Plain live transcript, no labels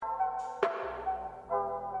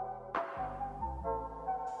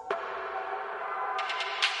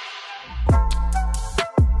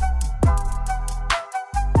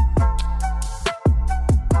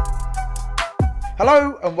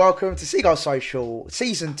Hello and welcome to Seagull Social,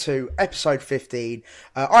 Season 2, Episode 15.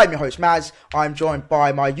 I'm your host, Maz. I'm joined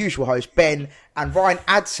by my usual host, Ben, and Ryan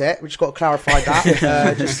Adset. We've just got to clarify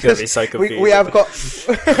that. Just going to be so confused. We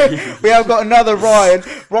have got another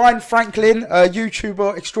Ryan Franklin,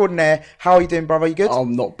 YouTuber extraordinaire. How are you doing, brother? You good?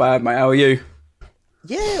 I'm not bad, mate. How are you?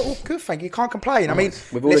 Yeah, all good, thank you. Can't complain. I mean,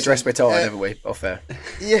 we've all addressed retired, haven't we? Off air.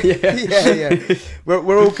 Yeah.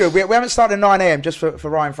 We're all good. We haven't started at 9 a.m. just for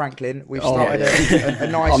Ryan Franklin. We've started a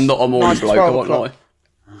nice. I'm not a morning bloke, I won't lie.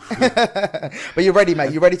 But you're ready,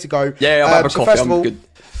 mate. You're ready to go. Yeah, I'm having a coffee. First of all, good.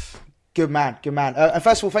 Good man. And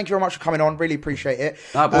first of all, thank you very much for coming on. Really appreciate it.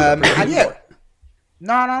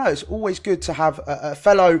 No. It's always good to have a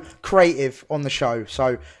fellow creative on the show.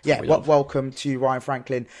 So, welcome to you, Ryan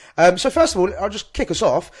Franklin. So, first of all, I'll just kick us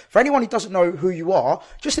off. For anyone who doesn't know who you are,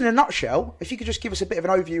 just in a nutshell, if you could just give us a bit of an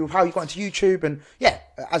overview of how you got into YouTube and,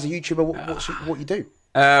 as a YouTuber, what you do.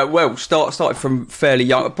 Started from fairly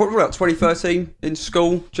young, probably about 2013 in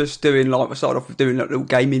school, just doing I started off with doing little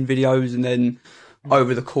gaming videos, and then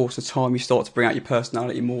over the course of time, you start to bring out your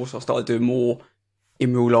personality more. So, I started doing more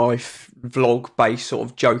in real life vlog based sort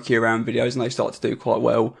of jokey around videos, and they started to do quite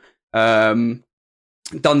well. Done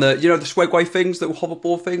the Swegway things, little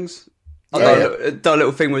hoverboard things. Done a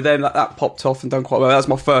little thing with them that popped off and done quite well. That was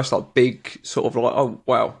my first big sort of oh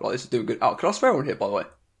wow, this is doing good. Oh, can I swear on here, by the way?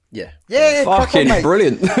 Yeah. Fucking on,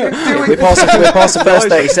 brilliant. We're past the first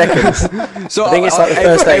 30 seconds. So I think it's like the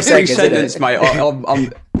first 30 seconds, sentence, mate.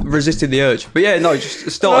 I'm resisting the urge. But just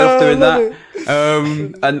started off doing that.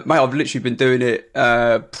 And mate, I've literally been doing it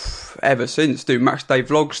ever since. Do match day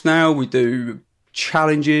vlogs now. We do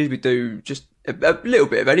challenges. We do just a little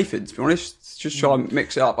bit of anything, to be honest. Just try and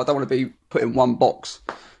mix it up. I don't want to be put in one box.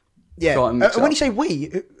 Yeah. When you say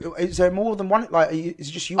we, is there more than one? Like, is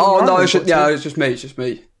it just you? Oh no, it's just me. It's just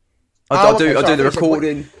me. I do the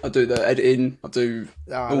recording, I do the editing, I do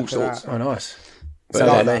all sorts. Oh, nice.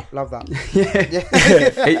 Love that.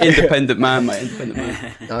 Yeah. Independent man, mate. Independent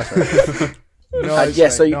man. Nice.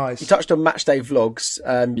 You touched on Matchday vlogs.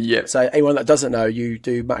 Yeah. So anyone that doesn't know, you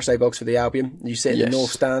do Matchday vlogs for the Albion. You sit in the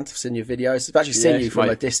North Stand. I've seen your videos. I've actually seen you from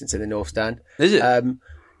a distance in the North Stand. Is it? And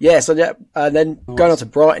then going on to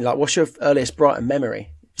Brighton, what's your earliest Brighton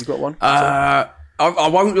memory? Have you got one? I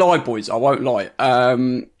won't lie, boys. I won't lie.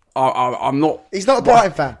 I'm not. He's not a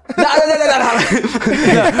Brighton fan. No.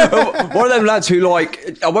 One of them lads who I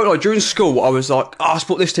won't lie. During school, I was like, I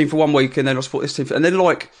support this team for 1 week, and then I support this team, and then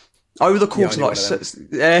over the course of over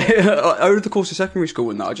the course of secondary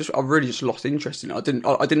school, and that I really just lost interest in it.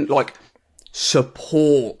 I didn't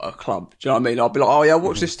support a club. Do you know what I mean? I'd be like, oh yeah, I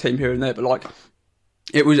watch this team here and there, but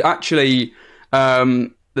it was actually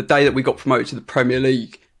the day that we got promoted to the Premier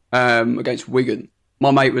League against Wigan. My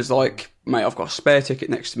mate was like, mate, I've got a spare ticket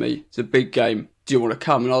next to me. It's a big game. Do you want to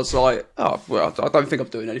come? And I was like, oh, well, I don't think I'm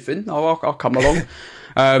doing anything. I'll come along.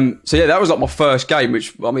 That was my first game,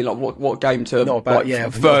 which, I mean, what game to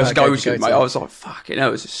first go to, mate? I was like, fucking hell,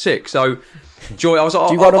 this is sick. So, Joy, I was like...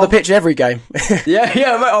 Do you run on the pitch every game? yeah, mate,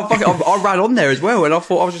 I ran on there as well, and I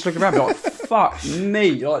thought, I was just looking around, like, fuck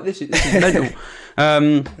me, this is mental.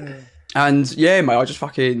 And, yeah, mate, I just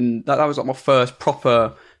fucking... That was my first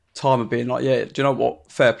proper time of being like, do you know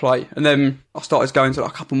what, fair play. And then I started going to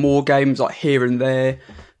a couple more games here and there,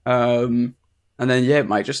 and then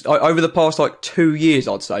mate, just over the past 2 years,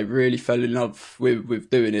 I'd say, really fell in love with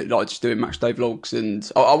doing it, just doing match day vlogs.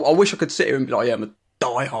 And I wish I could sit here and be like, I'm a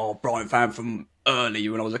die-hard Brighton fan from early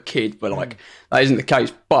when I was a kid, but that isn't the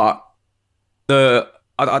case. But I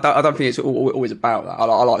don't think it's always about that. I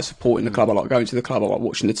like supporting the club. I like going to the club. I like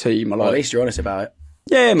watching the team. At least you're honest about it.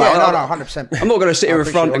 Yeah, mate. No, 100%. I'm not going to sit here in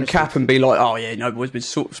front and cap and be like, oh yeah, boys, been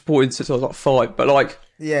supporting since I was 5. But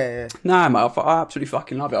nah, mate, I absolutely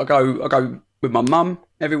fucking love it. I go with my mum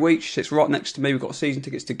every week. She sits right next to me. We've got season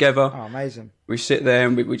tickets together. Oh, amazing. We sit there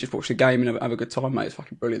and we just watch the game and have a good time, mate. It's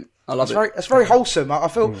fucking brilliant. I love it. That's very wholesome. I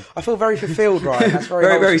feel very fulfilled, right? That's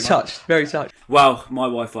very touched. Very touched. Well, my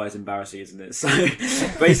Wi-Fi is embarrassing, isn't it? So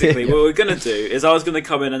basically, what we're going to do is I was going to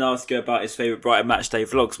come in and ask you about his favourite Brighton Matchday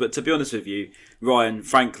vlogs. But to be honest with you, Ryan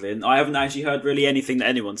Franklin, I haven't actually heard really anything that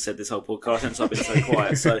anyone said this whole podcast since I've been so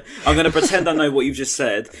quiet. So I'm going to pretend I know what you've just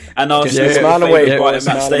said and ask you what your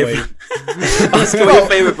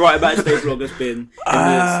favourite Brighton Matchday vlog has been in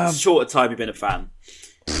the shorter time you've been a fan.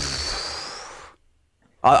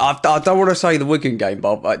 I don't want to say the Wigan game,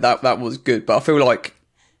 but that was good. But I feel like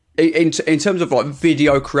in terms of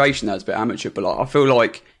video creation, that's a bit amateur. But I feel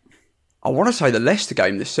like I want to say the Leicester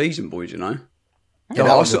game this season, boys. You know,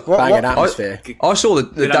 banging atmosphere. I saw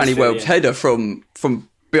the Danny Welbs header from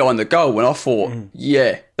behind the goal, and I thought,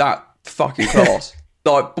 that fucking class.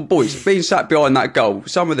 Like, boys, being sat behind that goal,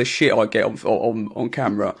 some of the shit I get on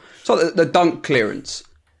camera. So the dunk clearance.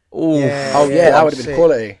 Ooh. Yeah, that would have been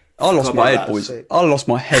quality. I lost my head, boys. I lost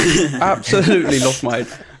my head. Absolutely lost my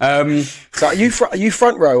head. So are you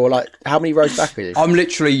front row, or like how many rows back are you? I'm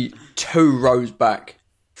literally 2 rows back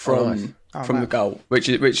from the goal, which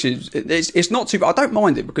is it's not too bad. I don't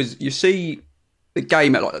mind it because you see the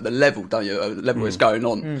game at like the level, don't you? The level it's going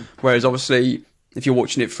on. Whereas obviously, if you're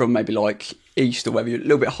watching it from maybe like east or whether you're a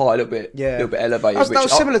little bit high, a little bit elevated. That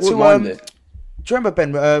was similar to. Do you remember,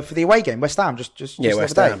 Ben, for the away game, West Ham? Just West the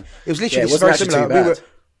other Ham. day. It was literally very similar.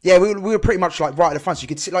 We were pretty much like right at the front, so you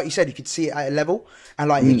could see, like you said, you could see it at a level, and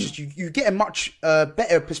like it just you get a much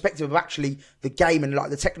better perspective of actually the game and like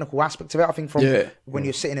the technical aspect of it. I think from when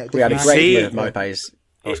you're sitting at. We had a great year of Mopes.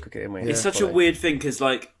 It's such a weird thing because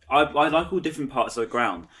like I like all different parts of the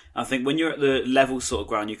ground. I think when you're at the level sort of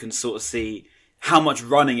ground, you can sort of see how much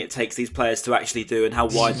running it takes these players to actually do, and how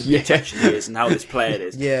wide the pitch actually is, and how this player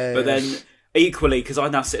is. But then equally, because I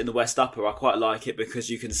now sit in the West Upper, I quite like it because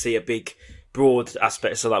you can see a big, broad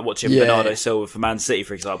aspect. So like watching Bernardo Silva for Man City,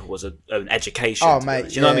 for example, was an education. Oh mate,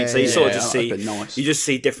 do you know what I mean? So you sort of just see, you just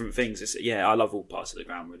see different things. I love all parts of the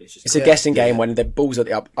ground. Really, it's a guessing game when the ball's at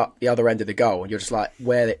the other end of the goal, and you're just like,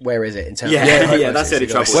 where is it in terms? That's the only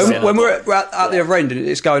trouble. When we're at the other end and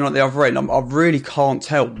it's going on at the other end, I really can't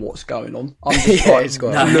tell what's going on. I'm just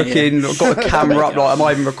looking. I've got a camera up. Like, am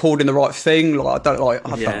I even recording the right thing? Like, I don't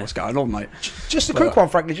know what's going on, mate. Just a quick one,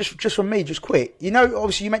 frankly, just from me, just quick. You know,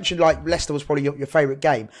 obviously you mentioned like Leicester was probably your favourite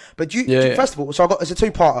game, but do you first of all, so I got as a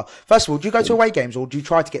 2-parter. First of all, do you go to away games or do you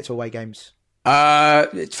try to get to away games?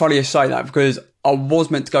 It's funny you say that because I was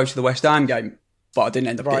meant to go to the West Ham game, but I didn't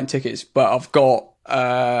end up getting tickets. But I've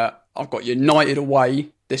got United away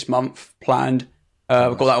this month planned.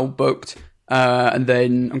 I've got that all booked, and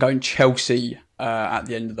then I'm going Chelsea at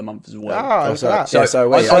the end of the month as well. I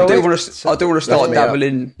do want to start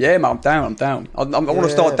dabbling. Yeah, man, I'm down. I want to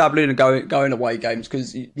start dabbling and going away games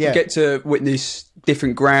because you get to witness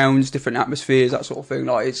different grounds, different atmospheres, that sort of thing.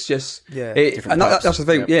 Like it's just and that's the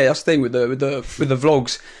thing. Yeah, that's the thing with the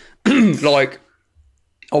vlogs. Like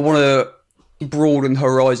I want to broaden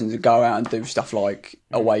horizons and go out and do stuff like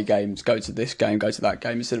away games, go to this game, go to that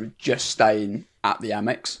game, instead of just staying at the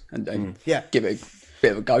Amex and give it a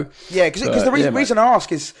bit of a go. Yeah, because the reason I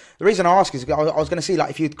ask is I was going to see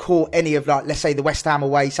like if you'd caught any of like, let's say the West Ham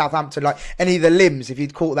away, Southampton, like any of the limbs, if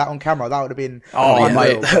you'd caught that on camera, that would have been mate,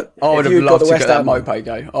 I would have loved to get that Mope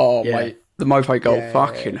go. Mate, the Mope goal,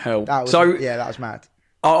 fucking hell. That was mad.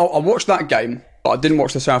 I watched that game, but I didn't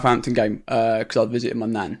watch the Southampton game because I visited my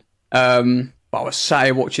nan. But I was sat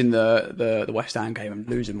here watching the West Ham game and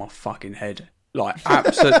losing my fucking head. Like,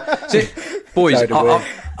 absolutely. Boys,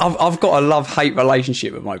 I've got a love-hate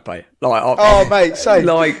relationship with Mope. Like, mate, same.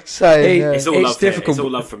 It's all love. Difficult. It's all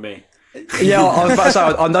love from me. Yeah, I was about to say,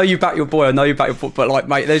 I know you back your boy, but like,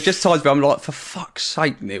 mate, there's just times where I'm like, for fuck's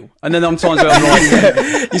sake, Neil. And then times where I'm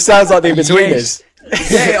like, you sound like the in-betweeners.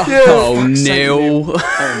 Oh, Neil.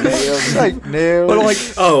 Neil. But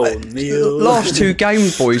like, Neil. Last 2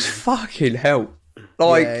 games, boys, fucking hell.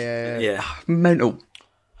 Like, mental.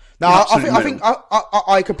 No, I think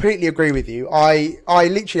I completely agree with you. I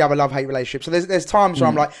literally have a love-hate relationship. So there's times where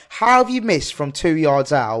I'm like, how have you missed from 2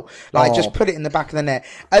 yards out? Like, just put it in the back of the net.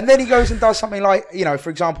 And then he goes and does something like, you know,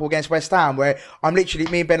 for example, against West Ham, where I'm literally,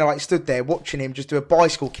 me and Ben are like stood there watching him just do a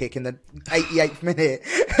bicycle kick in the 88th minute,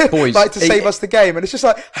 boys, like to save us the game. And it's just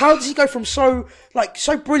like, how does he go from so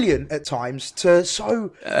brilliant at times to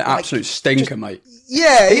so absolute stinker, mate?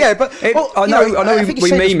 Yeah, but I know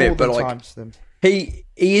we meme it, but like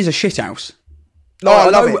he is a shithouse. No,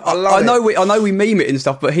 I know we meme it and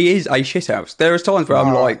stuff, but he is a shithouse. There are times where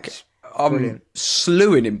I'm like, I'm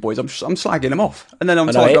slewing him, boys. I'm slagging him off, and then I'm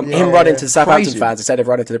running to the Southampton fans instead of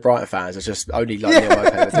running to the Brighton fans. It's just only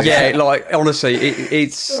like like honestly,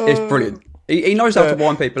 it's brilliant. He knows how to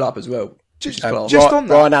wind people up as well. Just on that,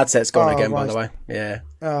 Ryan Adset's gone again, by the way. Yeah.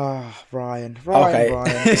 Ryan. Okay.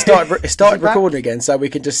 Ryan. It started recording again, so we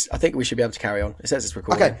can I think we should be able to carry on. It says it's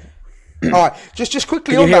recording. Okay. All right, just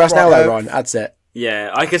quickly. Can you hear us now, though, Ryan? Adset.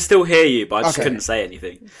 Yeah, I can still hear you, but I just couldn't say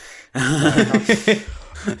anything.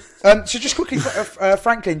 So just quickly,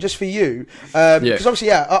 Franklin, just for you, because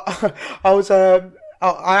obviously, I was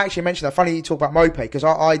I actually mentioned that. Funny you talk about Mopay, because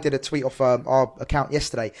I did a tweet off our account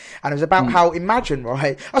yesterday, and it was about how, imagine,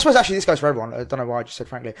 right? I suppose actually this goes for everyone. I don't know why I just said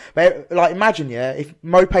Franklin, but like imagine, yeah, if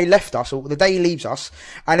Mopay left us, or the day he leaves us,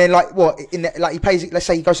 and then like he pays. Let's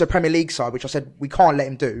say he goes to the Premier League side, which I said we can't let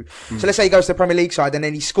him do. So let's say he goes to the Premier League side, and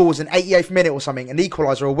then he scores an 88th minute or something, an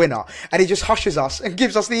equaliser or a winner, and he just hushes us and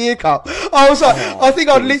gives us the ear cut. I was like, I think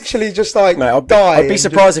I'd literally just like die. I'd be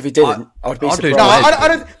surprised if he didn't. I'd be surprised.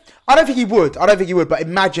 No, I don't think he would. But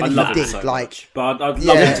imagine if he did. So like, much. But I'd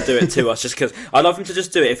love him to do it to us, just because I'd love him to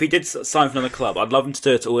just do it. If he did sign for another club, I'd love him to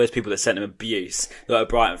do it to all those people that sent him abuse, that are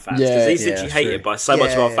Brighton fans, because he's literally hated by so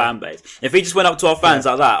much of our fan base. If he just went up to our fans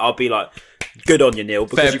like that, I'd be like, good on you, Neil,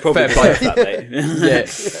 because you probably played that, mate.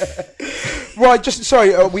 Right, just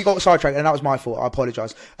sorry, we got sidetracked, and that was my fault. I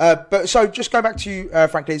apologise. But so, just go back to you,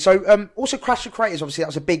 Franklin. So, also Clash of Creators. Obviously, that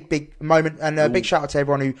was a big moment, and a big shout out to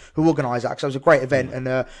everyone who organised that, because that was a great event, and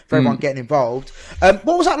for everyone getting involved. What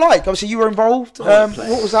was that like? Obviously, you were involved. What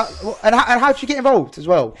was that? And how did you get involved as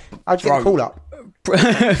well? How did you get the call up?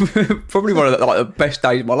 Probably one of the best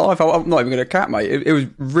days of my life. I'm not even going to cap, mate. It was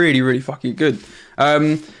really, really fucking good.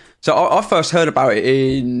 So I first heard about it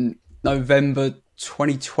in November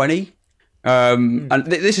 2020. And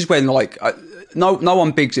this is when no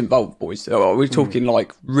one big's involved, boys. We're talking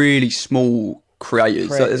like really small creators.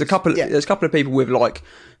 So there's a couple of people with like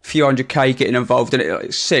a few 100k getting involved, and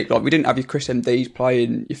it's sick. Like, we didn't have your Chris MDs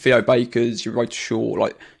playing, your Theo Bakers, your Road to Shore.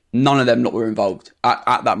 Like, none of them were involved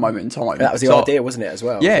at that moment in time. That was the idea, wasn't it, as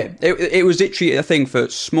well? Yeah, it was literally a thing for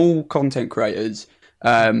small content creators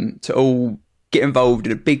to all get involved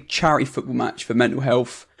in a big charity football match for mental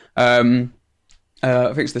health. I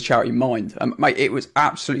think it's the charity Mind. Mate, it was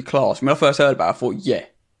absolutely class. When I first heard about it, I thought, yeah,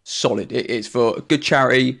 solid. It's for a good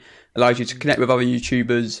charity, allows you to connect with other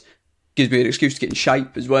YouTubers, gives me an excuse to get in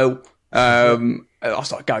shape as well. I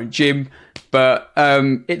started going gym, but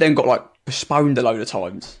it then got like postponed a load of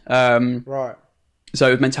times. Right. So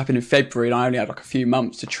it was meant to happen in February, and I only had like a few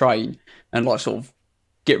months to train and like sort of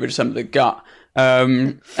get rid of some of the gut.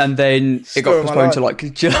 And then it got postponed to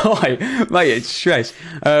like July. Mate, it's stress.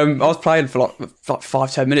 I was playing for like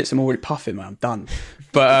 5-10 minutes. I'm already puffing, man. I'm done.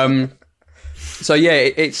 But so yeah,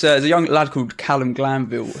 it's there's a young lad called Callum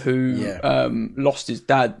Glanville who lost his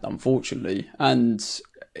dad, unfortunately, and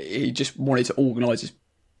he just wanted to organise this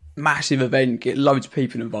massive event, get loads of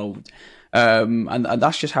people involved, and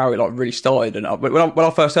that's just how it like really started. And when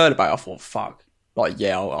I first heard about it, I thought, fuck, like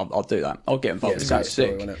I'll do that. I'll get involved. It's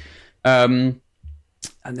sick.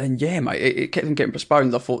 And then mate, it kept on getting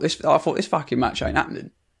postponed. I thought this fucking match ain't happening.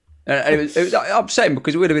 And it was upsetting,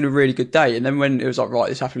 because it would have been a really good day. And then when it was like, right,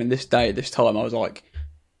 it's happening this day, this time, I was like,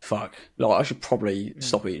 fuck, like I should probably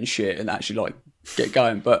stop eating shit and actually like get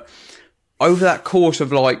going. But over that course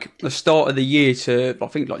of like the start of the year to I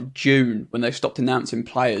think like June, when they stopped announcing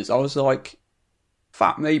players, I was like,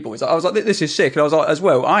 fuck me, boys. I was like, this is sick. And I was like, as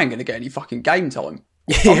well, I ain't going to get any fucking game time.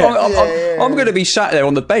 I'm going to be sat there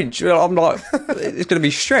on the bench. I'm like, it's going to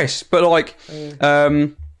be stress. But like,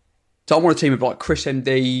 so I'm on a team of like Chris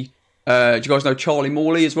MD. Do you guys know Charlie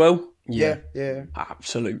Morley as well? Yeah.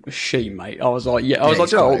 Absolute machine, mate. I was like,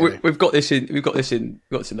 we've got this in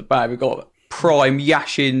the bag. We've got prime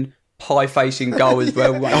Yashin pie facing goal as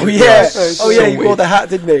well. Mate. He wore the hat,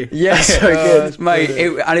 didn't he? Yeah, so good, mate.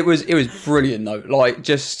 It was brilliant though. Like,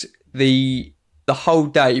 just the whole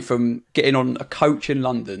day from getting on a coach in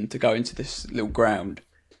London to go into this little ground,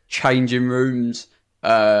 changing rooms,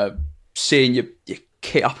 seeing your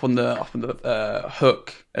kit up on the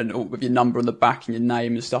hook and all, with your number on the back and your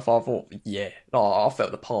name and stuff. I thought, I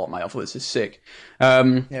felt the part, mate. I thought this is sick.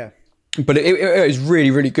 But it was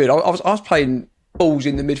really, really good. I was playing balls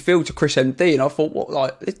in the midfield to Chris MD, and I thought,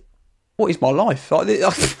 what is my life? Like,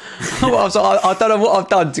 I don't know what I've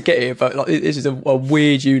done to get here, but like, this is a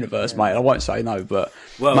weird universe, mate. I won't say no, but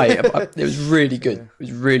mate, it was really good. It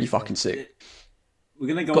was really fucking sick. We're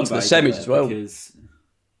gonna go got on to the semis as well. Because,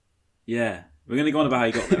 we're going to go on about how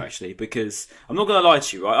you got there, actually, because I'm not going to lie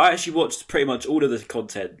to you, right? I actually watched pretty much all of the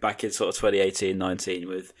content back in sort of 2018-19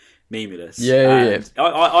 with Memulus.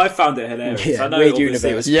 I found it hilarious. I know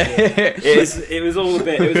obviously it was all a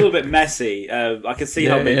bit messy. I could see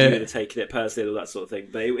how maybe you would have taken it personally and all that sort of thing,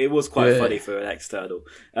 but it was quite funny for an external.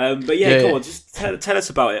 Go on, just tell us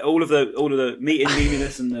about it. All of the meeting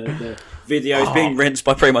Memulus and the videos being rinsed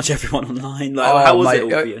by pretty much everyone online. Like, how was it all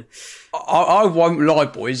for you? I won't lie,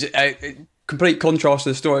 boys. Complete contrast to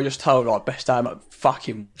the story I just told. Like, best day,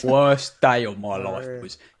 fucking worst day of my life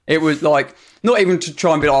was It was like, not even to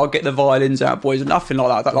try and be like, I'll get the violins out, boys, and nothing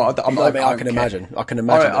like that. I can imagine. I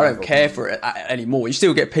don't care for it anymore. You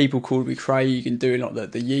still get people calling me Craig and doing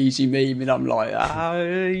like the Yeezy meme, and I'm like,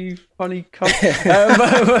 you funny cunt.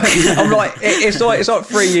 I'm like, it's like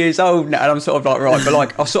 3 years old now, and I'm sort of like, right, but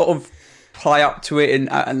like, I sort of play up to it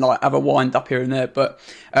and like have a wind up here and there. But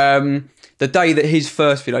the day that his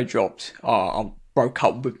first video dropped, I broke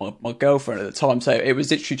up with my girlfriend at the time, so it was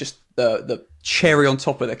literally just the cherry on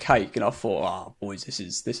top of the cake, and I thought, boys, this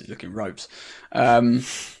is looking ropes. But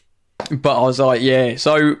I was like, yeah.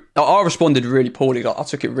 So I responded really poorly. Like, I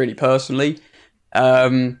took it really personally,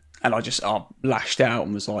 and I just lashed out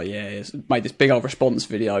and was like, yeah, made this big old response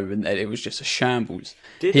video, and it was just a shambles.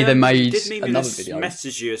 He then made another video.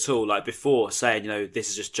 Message you at all, like before, saying, this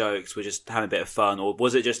is just jokes, we're just having a bit of fun, or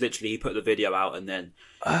was it just literally he put the video out and then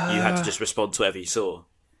you had to just respond to whatever you saw?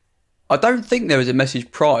 I don't think there was a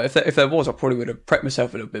message prior. If there was, I probably would have prepped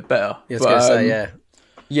myself a little bit better. I was going to say, yeah.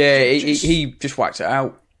 Yeah, he just whacked it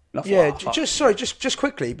out. Yeah, just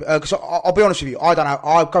quickly, because I'll be honest with you, I don't know.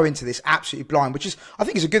 I'll go into this absolutely blind, which I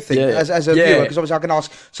think is a good thing as a viewer, because obviously I can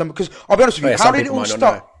ask some. Because I'll be honest with you, how did it all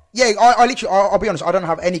start? Yeah, I literally, I'll be honest, I don't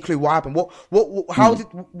have any clue what happened.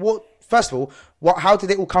 First of all, how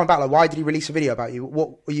did it all come about? Like, why did he release a video about you?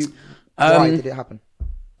 Why did it happen?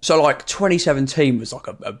 So, like, 2017 was like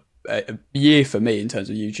a year for me in terms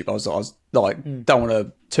of YouTube. I was like, don't want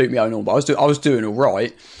to toot my own horn, but I was doing all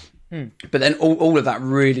right. But then all of that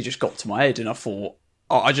really just got to my head, and I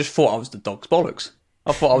just thought I was the dog's bollocks.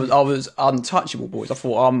 I thought I was untouchable, boys. I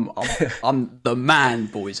thought I'm the man,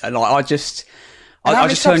 boys, and like I just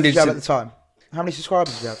turned into. At the time, how many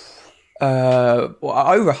subscribers did you have?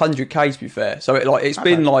 Over 100k to be fair. So it's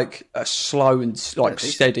been like a slow and like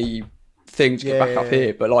steady thing to get back up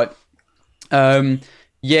here, but like,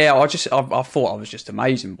 yeah, I thought I was just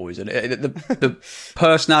amazing, boys, and the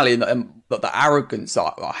personality and the arrogance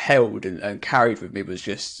that I held and carried with me was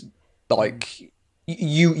just like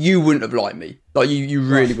you wouldn't have liked me, like you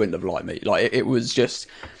really wouldn't have liked me. Like it was just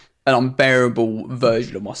an unbearable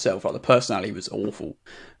version of myself. Like the personality was awful.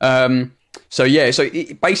 So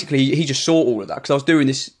basically he just saw all of that because I was doing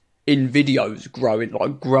this in videos,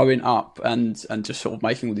 growing up and just sort of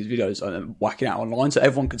making all these videos and whacking out online so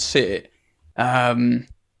everyone could see it. And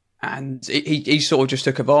he sort of just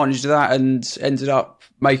took advantage of that and ended up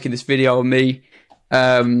making this video on me.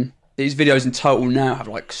 These videos in total now have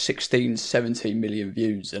like 16, 17 million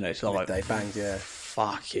views, and it's like they banged, yeah.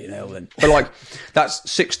 Fucking hell, then. But like that's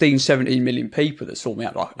 16, 17 million people that saw me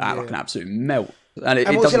act like an absolute melt.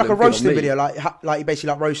 And was it like a roasting video? Like he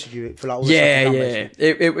basically like roasted you for like all the stuff you've done,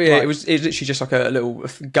 it was literally just like a little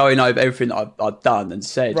going over everything that I'd done and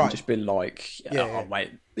said, and just been like,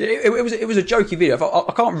 mate. It was a jokey video.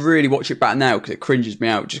 I can't really watch it back now because it cringes me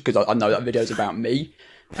out just because I know that video's about me.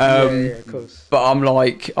 Of course. But I'm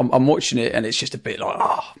like, I'm watching it and it's just a bit like,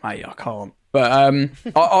 mate, I can't. But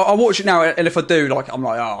I watch it now, and if I do, like, I'm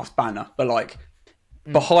like, it's banner. But like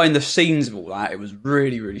behind the scenes of all that, it was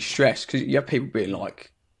really, really stressed because you have people being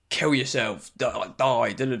like, kill yourself, die,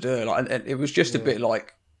 like, and it was just a bit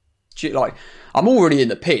like, shit, like I'm already in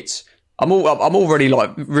the pits. I'm already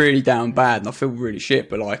like really down bad, and I feel really shit.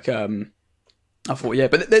 But like, I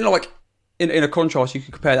thought, but then like in a contrast, you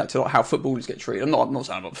can compare that to like how footballers get treated. I'm not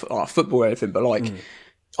saying about football or anything, but like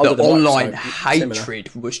the online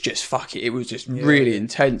hatred was just fucking. It was just really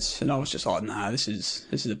intense, and I was just like, nah, this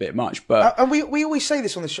is a bit much. But and we always say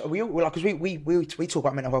this on the show. We because we talk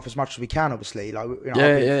about mental health as much as we can. Obviously, like I've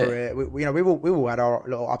been through it. We've all had our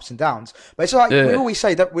little ups and downs, but it's like we always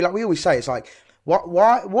say that we always say it's like. First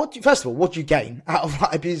of all, what do you gain out of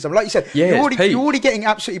like abusing someone? Like you said, you're already getting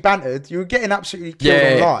absolutely bantered. You're getting absolutely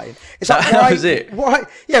killed online. It's like,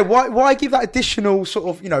 why give that additional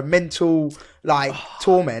sort of, mental like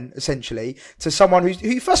torment essentially to someone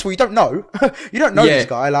who first of all, you don't know. You don't know this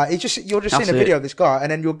guy. Like you're just seeing a video of this guy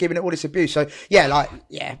and then you're giving it all this abuse. So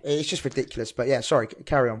it's just ridiculous. But sorry,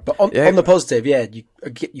 carry on. But on the positive, you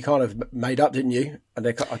kind of made up, didn't you? And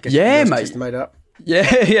I guess mate, just made up.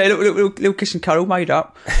 Little kiss and cuddle made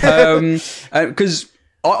up. Because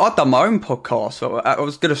I'd done my own podcast. So I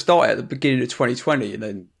was going to start it at the beginning of 2020, and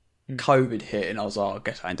then COVID hit, and I was like, I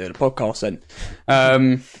guess I ain't doing a podcast then.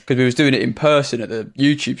 Because we was doing it in person at the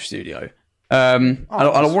YouTube studio. And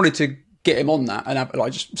I wanted to get him on that and have,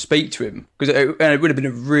 like, just speak to him. Because it would have been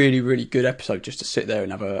a really, really good episode just to sit there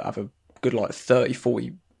and have a good, like, 30,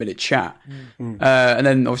 40 minute chat. And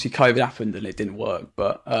then obviously COVID happened and it didn't work.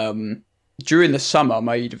 But during the summer, I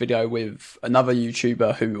made a video with another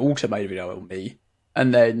YouTuber who also made a video on me.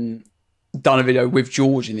 And then done a video with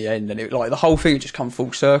George in the end, and it like the whole thing just come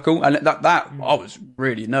full circle. And that I was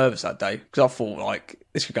really nervous that day because I thought like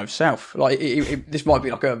this could go south. Like this might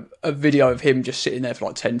be like a video of him just sitting there for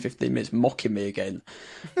like 10-15 minutes mocking me again,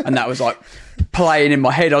 and that was like playing in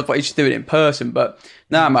my head. I was like, he's just doing it in person. But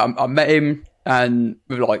now I met him, and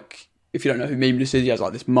with like, if you don't know who Memeless is, he has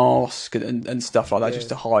like this mask and stuff like that just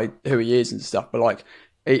to hide who he is and stuff. But like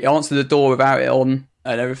he answered the door without it on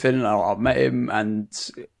and everything, and I met him and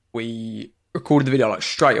we recorded the video like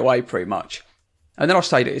straight away pretty much. And then I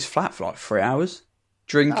stayed at his flat for like 3 hours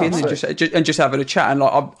drinking and just having a chat. And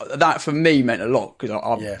like that for me meant a lot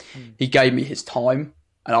because he gave me his time,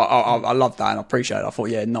 and I love that and I appreciate it. I thought,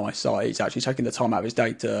 yeah, nice. Like, he's actually taking the time out of his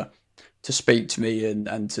day to speak to me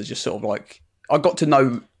and to just sort of like, I got to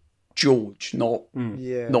know George, not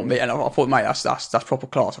me. And I thought, mate, that's proper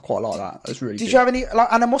class. I quite like that. That's really. Did you have any like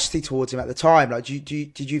animosity towards him at the time? Like, did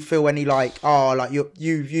you feel any like, oh, like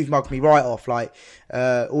you've mugged me right off, like,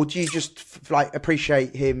 or do you just like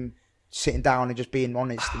appreciate him sitting down and just being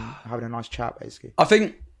honest and having a nice chat, basically? I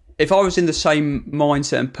think if I was in the same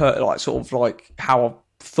mindset and like sort of like how I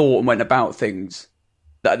thought and went about things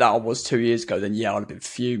that I was 2 years ago, then yeah, I'd have been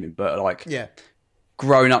fuming. But like,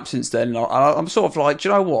 growing up since then, I'm sort of like, do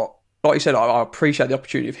you know what? Like you said, I appreciate the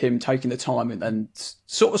opportunity of him taking the time and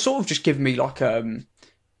sort of just giving me like a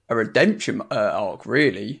redemption arc,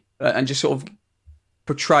 really, and just sort of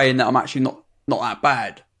portraying that I'm actually not that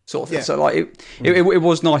bad, sort of thing. So like it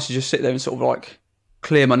was nice to just sit there and sort of like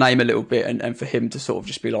clear my name a little bit, and for him to sort of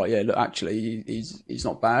just be like, yeah, look, actually he's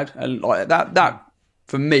not bad, and like that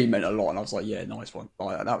for me meant a lot, and I was like, yeah, nice one,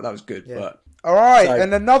 like, that was good. But all right,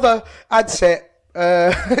 and another ad set.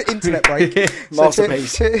 Internet break.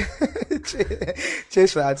 Masterpiece.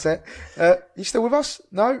 Cheers for that, set. You still with us?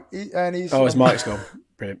 No? His mic's gone.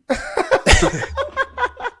 Brilliant.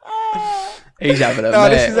 He's having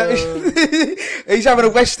he's having a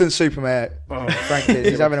Western, Superman. Frankly,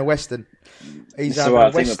 he's having a Western. He's having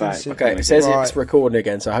a Western. Okay, it says it's recording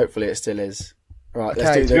again, so hopefully it still is. Right,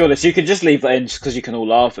 let's do to be honest, you can just leave that in just because you can all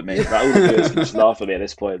laugh at me. Like, all the viewers can just laugh at me at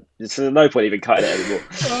this point. There's no point even cutting it anymore.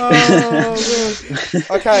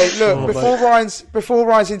 Okay, look, before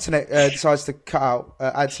Ryan's internet decides to cut out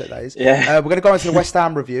ad set days, we're going to go into the West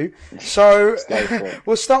Ham review. So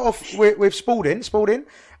we'll start off with Spalding.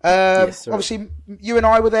 Yes, obviously, you and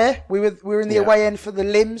I were there. We were in the away end for the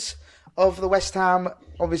limbs of the West Ham,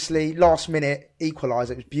 obviously last minute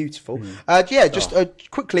equaliser. It was beautiful.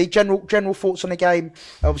 Quickly, general thoughts on the game.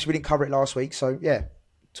 Obviously, we didn't cover it last week, so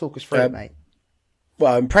talk us through it, mate.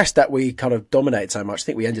 Well, I'm impressed that we kind of dominated so much. I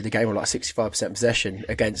think we ended the game on like 65% possession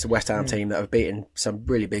against the West Ham team that have beaten some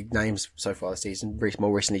really big names so far this season.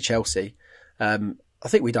 More recently, Chelsea. I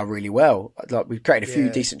think we done really well. Like, we created a few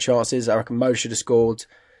decent chances. I reckon Mo should have scored.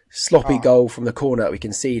 Sloppy goal from the corner that we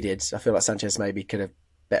conceded. I feel like Sanchez maybe could have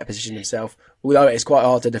better positioned himself. Although it's quite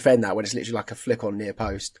hard to defend that when it's literally like a flick on near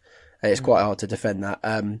post. It's quite hard to defend that.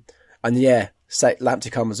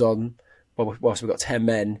 Lamptey comes on whilst we've got 10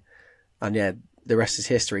 men. And the rest is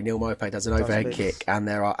history. Neil Maupay does an overhead kick, and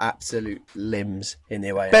there are absolute limbs in the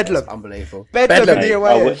away. Bedlam. Unbelievable. Bedlam in the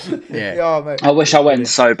away. Mate. I wish I went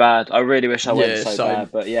so bad. I really wish I went so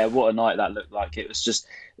bad. But what a night that looked like. It was just...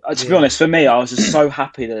 To be honest, for me, I was just so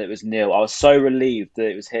happy that it was Neil. I was so relieved that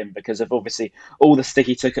it was him because of obviously all the stick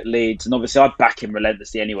he took at Leeds. And obviously I back him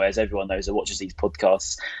relentlessly anyway, as everyone knows that watches these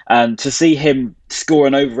podcasts. And to see him score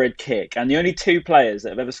an overhead kick, and the only two players that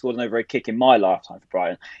have ever scored an overhead kick in my lifetime for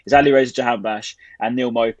Brighton is Ali Reza Jahanbakhsh and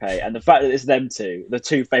Neil Maupay. And the fact that it's them two, the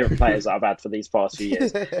two favourite players that I've had for these past few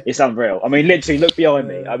years, it's unreal. I mean, literally, look behind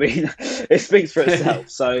me. I mean, it speaks for itself.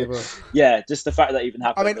 So, just the fact that even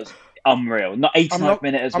happened was unreal. Not 89th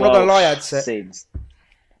minute as well. I'm not gonna lie, I'd say.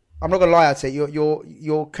 I'm not gonna lie, I'd say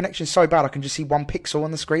your connection's so bad I can just see one pixel on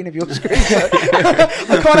the screen of your screen.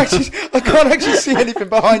 I can't actually see anything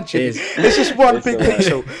behind you. It's just one big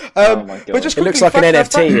pixel. But just it looks like an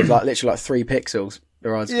NFT with like literally like 3 pixels.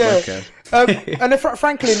 And then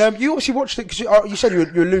Franklin, you obviously watched it because you said you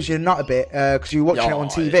were losing your nut a bit because you were watching it on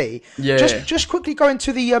TV. Yeah. Just quickly go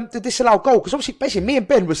into the disallowed goal because obviously basically me and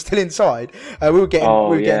Ben were still inside. We were getting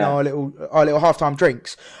our little halftime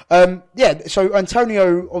drinks. So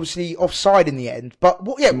Antonio obviously offside in the end, but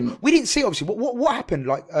we didn't see obviously what happened.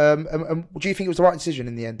 Like, do you think it was the right decision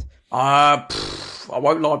in the end? I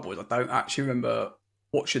won't lie, boys. I don't actually remember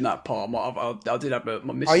watching that part. I did have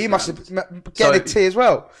my missing. You must have get a tea as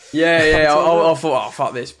well. I thought,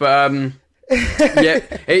 fuck this, but I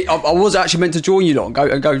was actually meant to join you lot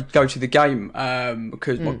and go to the game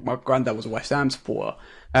because my granddad was a West Ham supporter,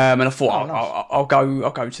 and I thought I'll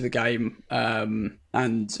go to the game and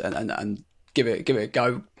give it a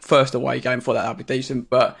go. First away game, thought that'd be decent,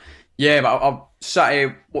 but Yeah, but I'm sat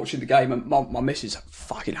here watching the game, and my missus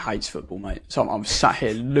fucking hates football, mate. So I'm sat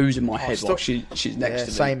here losing my head while she's next to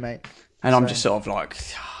me. Same, mate. And I'm just sort of like,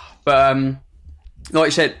 but like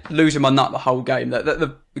you said, losing my nut the whole game.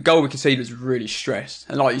 The goal we conceded was really stressed,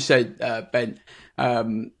 and like you said, Ben,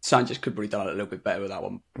 Sanchez could probably done it a little bit better with that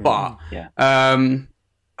one. But I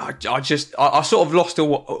sort of lost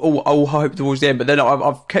all hope towards the end. But then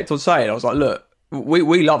I've kept on saying, I was like, look,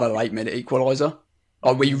 we love a late minute equaliser.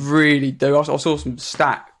 Like, we really do. I saw some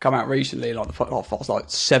stat come out recently, like the was like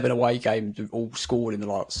 7 away games all scored in the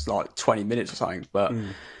like 20 minutes or something. But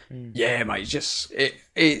yeah, mate, just it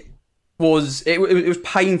was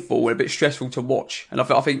painful and a bit stressful to watch. And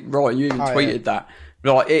I think Ryan, you even tweeted that.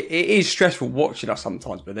 Like it is stressful watching us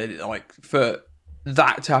sometimes, but then like for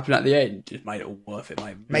that to happen at the end just made it all worth it,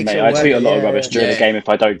 mate. I tweet a lot of rubbish during the game if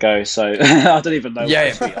I don't go, so I don't even know what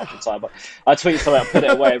I tweet half the time. But I tweet something, I put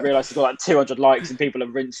it away, I realised I've got like 200 likes and people are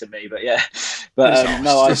rinsing me. But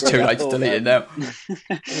it's too late to delete it now.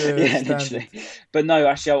 Literally. But no,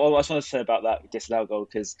 actually, I just want to say about that disallowed goal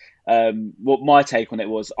because what my take on it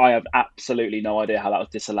was, I have absolutely no idea how that was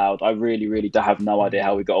disallowed. I really, really have no idea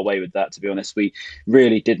how we got away with that. To be honest, we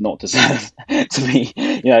really did not deserve to be,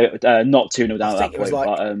 not 2-0 down at that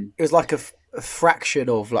point. It was like a fraction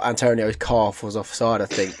of like Antonio's calf was offside, I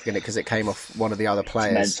think, because it came off one of the other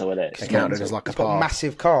players. It's mental, isn't it? It counted as like a palm.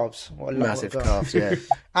 Massive calves. Massive calves, yeah.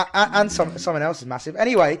 and someone else is massive.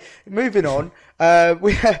 Anyway, moving on.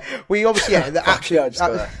 We obviously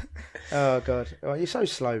oh god, you're so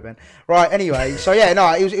slow, Ben. Right, anyway, so yeah,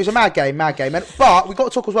 no, it was a mad game, but we got to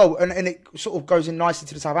talk as well, and it sort of goes in nicely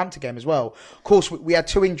to the Southampton game as well. Of course, we had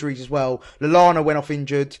 2 injuries as well. Lallana went off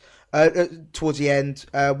injured towards the end.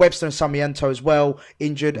 Webster and Sarmiento as well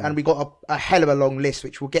injured, and we got a hell of a long list,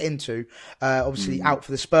 which we'll get into. Obviously out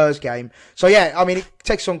for the Spurs game. So yeah, I mean, it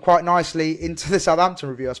takes on quite nicely into the Southampton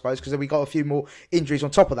review, I suppose, because then we got a few more injuries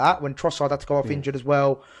on top of that when Trossard had to go off injured as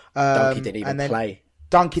well. Donkey didn't even play.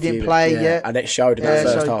 Donkey didn't play, yeah. And it showed in that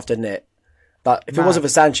first half, didn't it? But if it wasn't for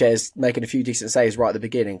Sanchez making a few decent saves right at the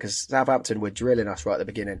beginning, because Southampton were drilling us right at the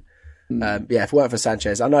beginning. If it weren't for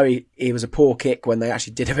Sanchez, I know he was a poor kick when they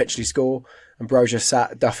actually did eventually score, and Broja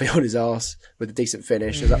sat Duffy on his arse with a decent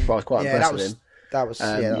finish. So that was quite impressed with him. That was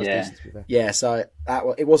decent, to be fair. Yeah, so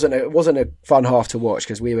it wasn't a fun half to watch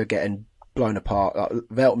because we were getting blown apart. Like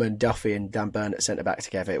Veltman, Duffy, and Dan Burnett centre back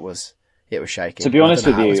together. It was shaking. To be honest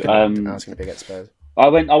with you, I was going to be against Spurs. I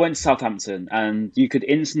went to Southampton, and you could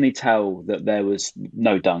instantly tell that there was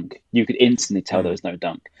no Dunk. You could instantly tell there was no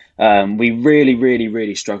Dunk. We really, really,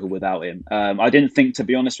 really struggled without him. I didn't think, to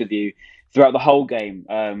be honest with you, throughout the whole game,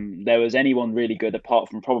 there was anyone really good apart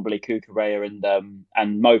from probably Cucurella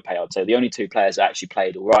and Mope, I'd say. The only 2 players that actually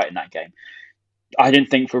played all right in that game. I didn't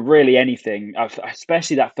think for really anything,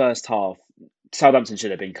 especially that first half. Southampton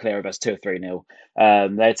should have been clear of us 2 or 3-0.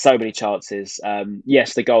 They had so many chances.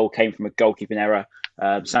 Yes, the goal came from a goalkeeping error.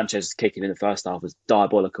 Sanchez kicking in the first half was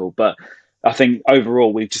diabolical, but I think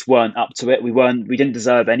overall we just weren't up to it. We didn't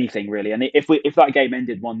deserve anything really. And if that game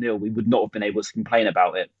ended 1-0, we would not have been able to complain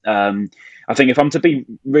about it. I think if I'm to be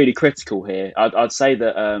really critical here, I'd say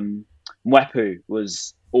that Mwepu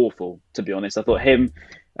was awful. To be honest, I thought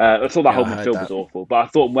that whole midfield was awful, but I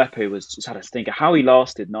thought Mwepu was just had a stinker. How he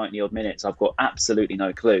lasted 90 odd minutes, I've got absolutely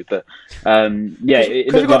no clue. But because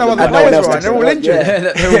we've got no other players, right? They're all injured.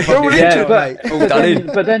 They're all injured,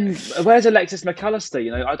 but then where's Alexis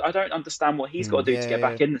McAllister? I don't understand what he's got to do to get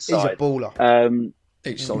back in the side. He's a baller.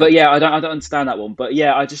 But yeah, I don't understand that one. But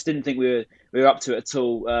yeah, I just didn't think we were up to it at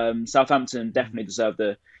all. Southampton definitely deserved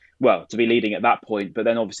to be leading at that point. But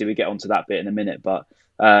then obviously we get onto that bit in a minute. But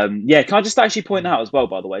can I just actually point out as well,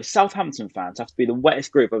 by the way, Southampton fans have to be the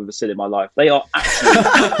wettest group I've ever seen in my life. They are actually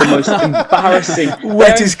the most embarrassing.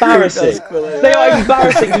 Wettest embarrassing. They are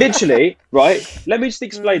embarrassing. Literally, right? Let me just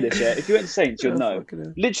explain this. Yeah, if you went to Saints, you'll know.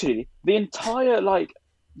 Literally, the entire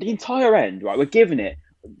end. Right, we're giving it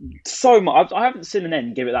so much. I haven't seen an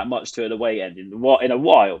end give it that much to an away end in a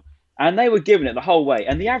while, and they were giving it the whole way.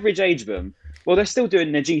 And the average age of them. Well, they're still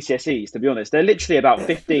doing their GCSEs, to be honest. They're literally about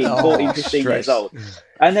 15 years old.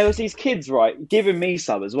 And there was these kids, right, giving me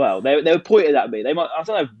some as well. They were pointed at me. I don't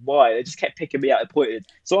know why. They just kept picking me out and pointed.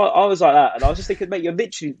 So I was like that. And I was just thinking, mate, you're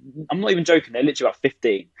literally, I'm not even joking, they're literally about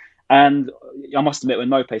 15. And I must admit, when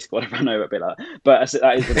Mope scored, I ran over a bit like that. But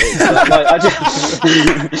that is what it is.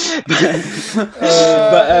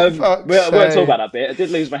 We won't talk about that bit. I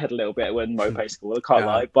did lose my head a little bit when Mope scored, I can't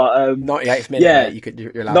lie. But 98th minute,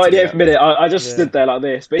 you're allowed 98th minute, I just stood there like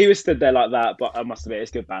this. But he was stood there like that. But I must admit,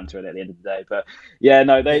 it's good banter at the end of the day. But yeah,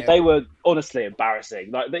 no, they were honestly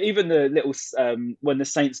embarrassing. Like even the little, when the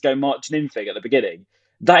Saints go marching in thing at the beginning,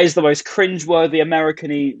 That is the most cringeworthy,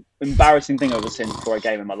 American-y, embarrassing thing I've ever seen for a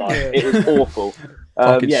game in my life. Yeah. It was awful.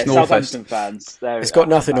 Southampton fans. It's got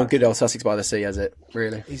nothing on good old Sussex by the Sea, has it?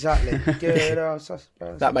 Really? Exactly. Good old Sussex by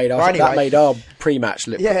the Sea. That made our pre-match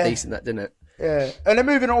look decent, that didn't it? Yeah. And then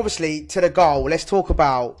moving obviously to the goal, let's talk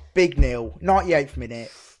about Big Neil, 98th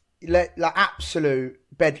minute. Like absolute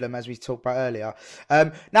bedlam, as we talked about earlier.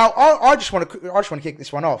 Now, I just want to kick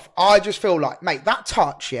this one off. I just feel like, mate, that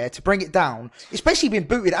touch, to bring it down, it's basically been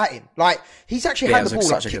booted at him. Like he's actually had the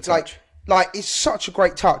ball, like it's such a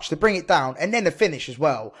great touch to bring it down, and then the finish as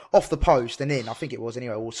well, off the post and in. I think it was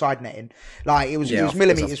anyway, or side netting. Like it was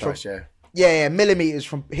millimeters from. Millimeters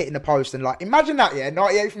from hitting the post, and like imagine that,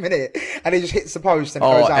 98th minute, and it just hits the post and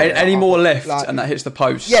goes out. Any more left, and that hits the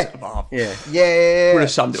post. Yeah. Would have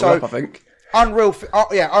summed it all up, I think.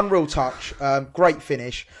 Unreal touch, great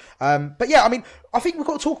finish. But yeah, I mean, I think we've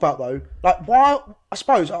got to talk about though, like why. I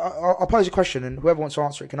suppose I'll pose a question, and whoever wants to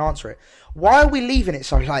answer it can answer it. Why are we leaving it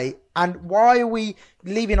so late, and why are we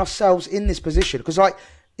leaving ourselves in this position? Because like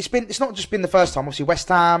it's not just been the first time. Obviously, West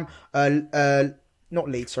Ham, not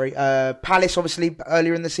Leeds, sorry. Palace, obviously,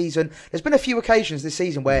 earlier in the season. There's been a few occasions this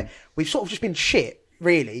season where we've sort of just been shit,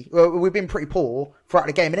 really. We've been pretty poor throughout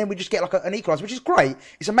the game, and then we just get like an equaliser, which is great.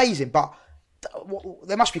 It's amazing, but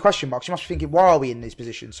there must be question marks. You must be thinking, why are we in these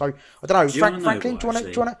positions? So, I don't know. Franklin, do you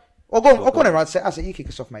want to... Oh, go on, Rad. You kick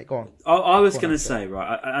us off, mate. Go on. I was going to say,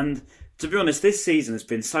 right, and to be honest, this season has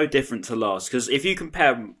been so different to last, because if you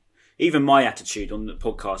compare... Even my attitude on the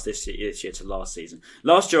podcast this year to last season.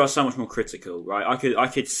 Last year I was so much more critical, right? I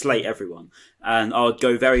could slate everyone, and I would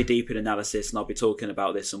go very deep in analysis, and I'll be talking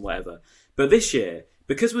about this and whatever. But this year,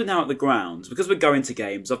 because we're now at the grounds, because we're going to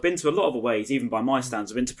games, I've been to a lot of aways, even by my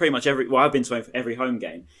standards. I've been to pretty much I've been to every home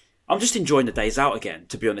game. I'm just enjoying the days out again,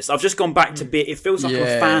 to be honest. I've just gone back to it feels like I'm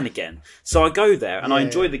a fan again. So I go there and I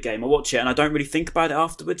enjoy the game, I watch it, and I don't really think about it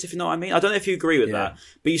afterwards, if you know what I mean. I don't know if you agree with that,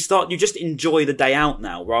 but you just enjoy the day out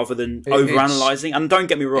now rather than overanalyzing. And don't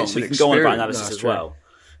get me wrong, we can go on about analysis as well.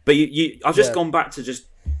 But I've just gone back to just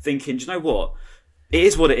thinking, do you know what? It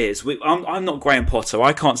is what it is. I'm not Graham Potter.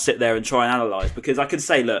 I can't sit there and try and analyse, because I can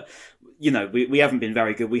say, look, we haven't been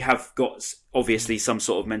very good. We have got obviously some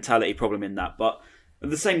sort of mentality problem in that, but at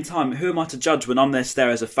the same time, who am I to judge when I'm there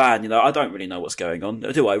as a fan? I don't really know what's going on,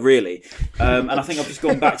 do I really? And I think I've just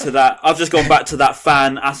gone back to that. I've just gone back to that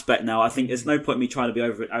fan aspect now. I think there's no point in me trying to be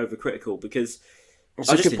overcritical, because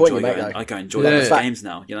I just enjoy enjoy those games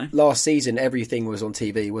now. Last season, everything was on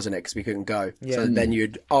TV, wasn't it? Because we couldn't go. Yeah. So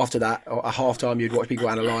then after that, at half time, you'd watch people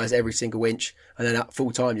analyse every single inch, and then at full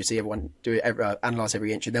time, you'd see everyone analyse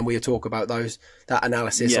every inch, and then we would talk about that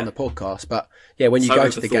analysis on the podcast. But when you go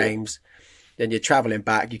to the games, then you're travelling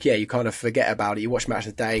back. You kind of forget about it. You watch Match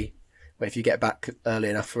of the Day, but if you get back early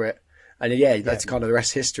enough for it, and that's kind of the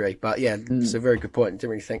rest history. But it's a very good point. I didn't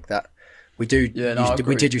really think that. We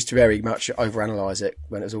did used to very much overanalyze it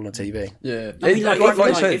when it was all on TV. Yeah,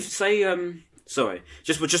 sorry,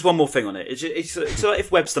 just one more thing on it. It's like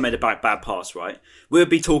if Webster made a bad pass, right? We'd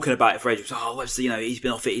be talking about it for ages. Oh, Webster, he's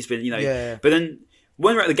been off it. He's been, But then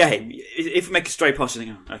when we're at the game, if we make a stray pass, you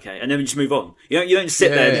think, oh, okay, and then we just move on. You don't sit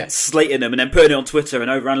there slating them and then putting it on Twitter and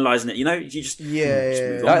overanalyzing it. You just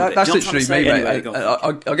move on. That's literally me, mate.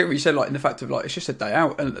 I get what you said, like in the fact of like it's just a day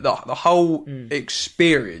out, and the whole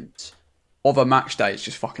experience of a match day is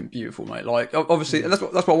just fucking beautiful, mate. Like obviously, and that's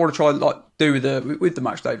what I want to try and like do with the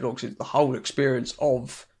match day vlogs, is the whole experience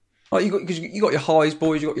of. Like you got your highs,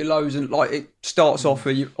 boys, you got your lows, and like it starts off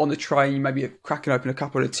when you're on the train, maybe you're cracking open a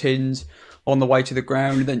couple of tins on the way to the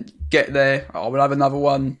ground, and then get there. Oh, we'll have another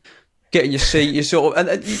one. Get in your seat. You sort of,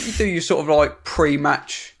 and you do your sort of like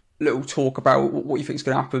pre-match little talk about what you think is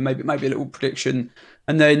going to happen. Maybe a little prediction,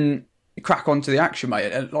 and then you crack on to the action,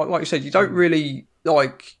 mate. And like you said, you don't really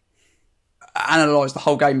like analyse the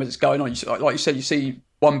whole game as it's going on. Like you said, you see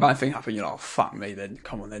one bad thing happen, you're like, oh, fuck me, then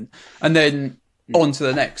come on then, and then on to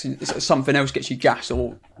the next, and something else gets you gassed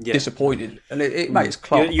or disappointed, and it makes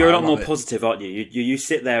class. You're a lot more positive, aren't you? You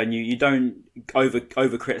sit there and you don't over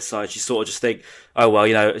criticise. You sort of just think, oh well,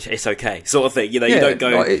 it's okay, sort of thing. You don't go.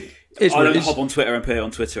 Like I don't hop on Twitter and put it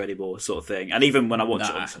on Twitter anymore, sort of thing. And even when I watch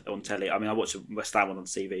it on telly, I mean, I watch West Ham on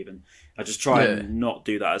TV, even I just try and not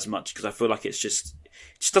do that as much, because I feel like it just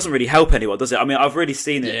doesn't really help anyone, does it? I mean, I've really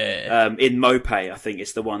seen it in Mopé. I think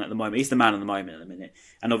it's the one at the moment. He's the man at the moment at the minute,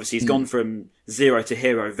 and obviously he's gone from zero to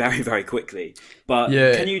hero very, very quickly. But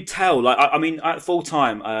can you tell? Like, I mean, at full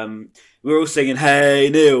time, we were all singing "Hey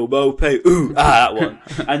Neil, Mopé, ooh that one,"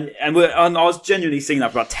 and I was genuinely singing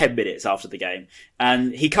that for about 10 minutes after the game.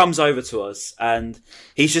 And he comes over to us, and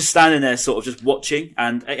he's just standing there, sort of just watching.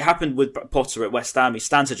 And it happened with Potter at West Ham. He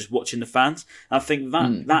stands there just watching the fans. And I think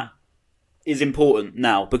that is important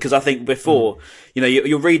now, because I think before,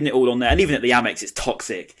 you're reading it all on there, and even at the Amex, it's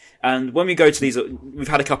toxic. And when we go to these, we've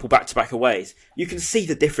had a couple back-to-back aways, you can see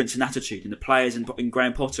the difference in attitude in the players in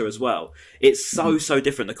Graham Potter as well. It's so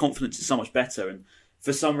different. The confidence is so much better. And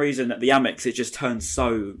for some reason at the Amex, it just turns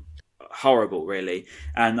so horrible, really.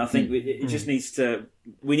 And I think it just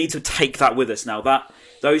we need to take that with us now. That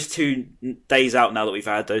those 2 days out now that we've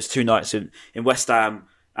had, those 2 nights in West Ham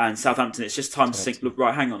and Southampton, it's just time to think, look,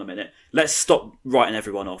 right, hang on a minute. Let's stop writing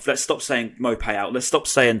everyone off. Let's stop saying Maupay out. Let's stop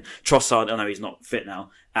saying Trossard, I know he's not fit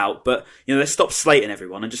now, out. But, let's stop slating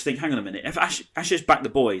everyone and just think, hang on a minute. If Ash just back the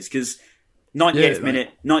boys, because 98th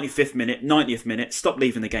minute, 95th minute, 90th minute, stop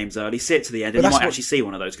leaving the games early, see it to the end, and you might actually see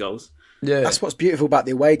one of those goals. Yeah, that's what's beautiful about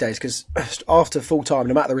the away days, because after full time,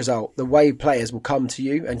 no matter the result, the away players will come to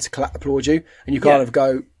you and to applaud you, and you kind of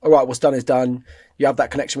go, all right, what's done is done. You have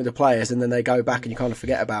that connection with the players, and then they go back and you kind of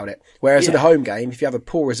forget about it. Whereas in a home game, if you have a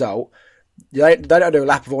poor result, they don't do a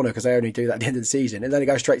lap of honour, because they only do that at the end of the season, and then they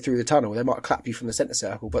go straight through the tunnel. They might clap you from the centre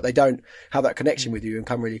circle, but they don't have that connection with you and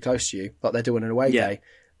come really close to you like they do on an away day.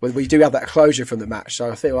 Well, we do have that closure from the match,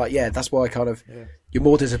 so I feel like that's why you're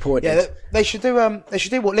more disappointed. Yeah, they should do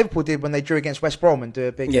what Liverpool did when they drew against West Brom and do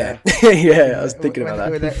a big I was thinking about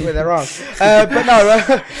that with their arms. But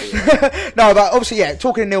no, but obviously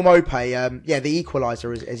talking to Neil Maupay, the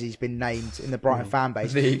equaliser as he's been named in the Brighton fan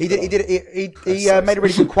base. He made a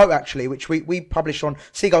really good quote actually, which we published on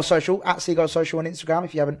Seagull Social @ Seagull Social on Instagram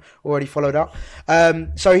if you haven't already followed up.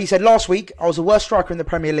 So he said, last week I was the worst striker in the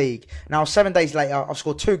Premier League. Now 7 days later I've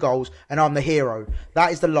scored 2 goals and I'm the hero.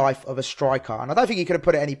 That is the life of a striker. And I don't think he could have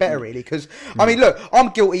put it any better, really, because I mean, look, I'm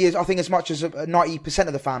guilty as much as 90%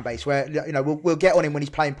 of the fan base, where we'll get on him when he's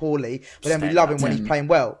playing poorly, but then we love him when he's playing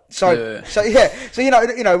well. So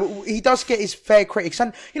he does get his fair critics,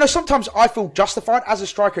 and sometimes I feel justified as a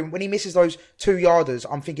striker when he misses those 2-yarders.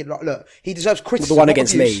 I'm thinking, like, look, he deserves criticism. The one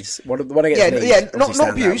against Leeds, not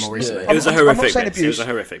abuse. It was a horrific miss. It was a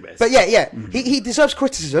horrific miss. But he deserves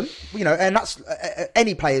criticism, and that's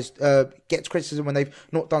any players gets criticism when they've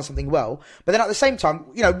not done something well. But then at the same time,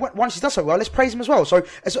 once he's done so well, let's praise him as well. So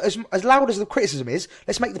as loud as the criticism is,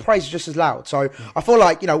 let's make the praise just as loud. So I feel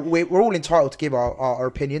like we're all entitled to give our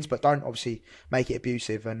opinions, but don't obviously make it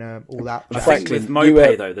abusive and all that. I think with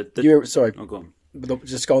Maupay though, sorry. Oh, go on.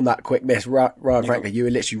 Just go on that quick miss, Ryan Franklin. You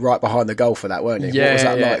were literally right behind the goal for that, weren't you? What was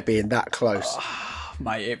that like, being that close?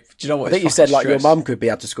 Mate, do you know what? I think you said your mum could be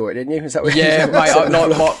able to score it, didn't you? Is that what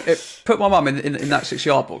mate. Put my mum in that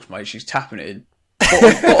 6-yard box, mate. She's tapping it in.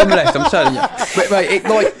 Bottom left, I'm telling you. But mate,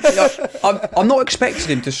 I'm not expecting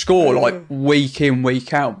him to score like week in,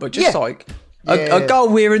 week out, but just a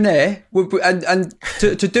goal here and there, and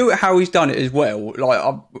to do it how he's done it as well.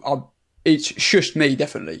 Like it's shushed me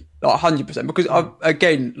definitely, like 100%. Because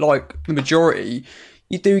again, like the majority,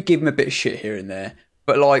 you do give him a bit of shit here and there.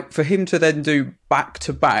 But like for him to then do back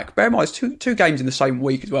to back, bear in mind it's two games in the same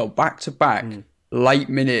week as well, back to back late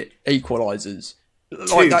minute equalisers.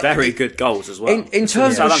 Two very good goals as well. In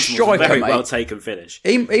terms of striker, very mate, well taken finish.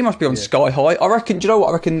 He must be on sky high. I reckon. Do you know what?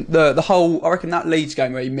 I reckon I reckon that Leeds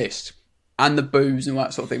game where he missed and the boos and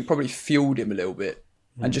that sort of thing probably fueled him a little bit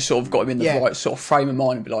and just sort of got him in the right sort of frame of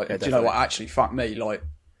mind and be like, do you know what? Actually, fuck me. Like,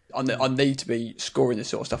 I need to be scoring this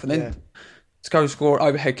sort of stuff. And then to go score an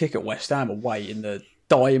overhead kick at West Ham away in the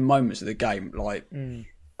dying moments of the game, like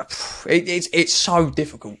it's so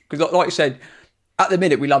difficult because, like you said, at the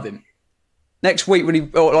minute we love him. Next week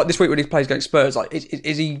this week when he plays against Spurs, like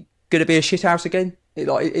is he going to be a shithouse again?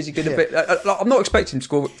 Like is he going to be? I'm not expecting him to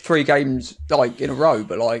score 3 games like in a row,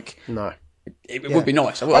 but like no. It would be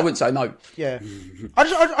nice. I wouldn't say no. Yeah,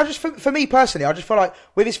 I just for me personally, I just feel like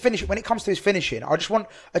with his finish, when it comes to his finishing, I just want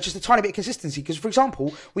just a tiny bit of consistency. Because, for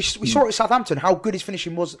example, we saw at Southampton how good his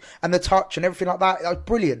finishing was and the touch and everything like that. That was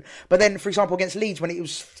brilliant. But then, for example, against Leeds, when it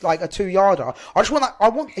was like a 2-yarder, I just want that. I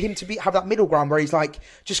want him to have that middle ground where he's like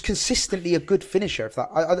just consistently a good finisher. If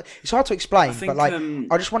that, it's hard to explain, but like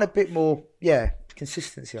I just want a bit more. Yeah.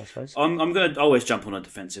 Consistency, I suppose. I'm going to always jump on a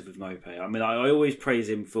defensive with Maupay. I mean, I always praise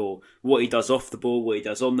him for what he does off the ball, what he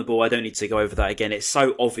does on the ball. I don't need to go over that again. It's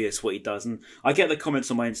so obvious what he does. And I get the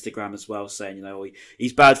comments on my Instagram as well saying,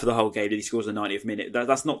 he's bad for the whole game, that he scores in the 90th minute.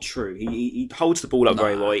 That's not true. He holds the ball up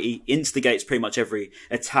very well. He instigates pretty much every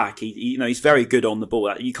attack. He's very good on the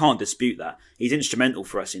ball. You can't dispute that. He's instrumental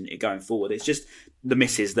for us in going forward. It's just the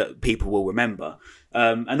misses that people will remember.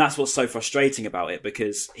 And that's what's so frustrating about it,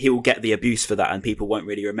 because he will get the abuse for that and people won't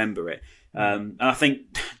really remember it. And I think,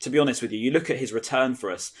 to be honest with you, you look at his return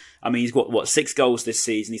for us. I mean, he's got, 6 goals this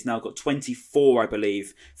season. He's now got 24, I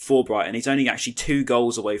believe, for Brighton. He's only actually 2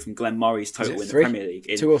 goals away from Glenn Murray's total in the Premier League.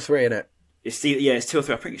 2 or 3, innit? It's 2 or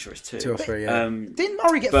 3. I'm pretty sure it's 2. 2 or 3. Yeah. Didn't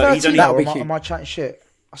Murray get but he's 13? only- Am I chatting shit?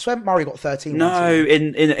 I swear Murray got 13. No,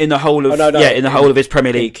 once. in the whole of in the whole of his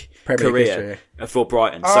Premier League career for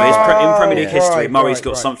Brighton. So in Premier League history, Murray's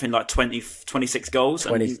got something like 26 goals,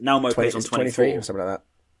 and now Mopé's on 23 or something like that.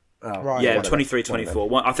 Oh, Right. Yeah, One 23,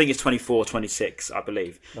 24. I think it's 24, 26, I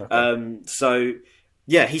believe. Okay. So,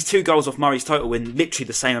 yeah, he's 2 goals off Murray's total in literally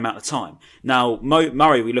the same amount of time. Now,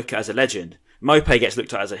 Murray we look at as a legend. Mopé gets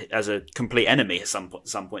looked at as a complete enemy at some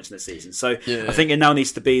points in the season. So I think it now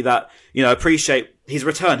needs to be that, appreciate his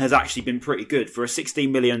return has actually been pretty good for a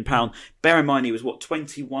 £16 million. Bear in mind he was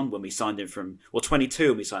 21 when we signed him from, or 22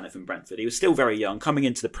 when we signed him from Brentford. He was still very young. Coming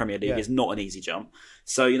into the Premier League is not an easy jump.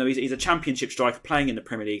 So he's a Championship striker playing in the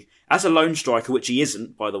Premier League as a lone striker, which he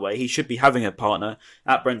isn't, by the way. He should be having a partner.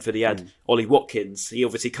 At Brentford he had Ollie Watkins. He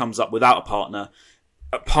obviously comes up without a partner.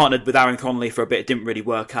 Partnered with Aaron Connolly for a bit. It didn't really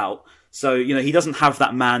work out. So, he doesn't have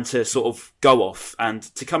that man to sort of go off, and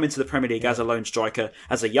to come into the Premier League as a lone striker,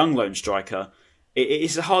 as a young lone striker,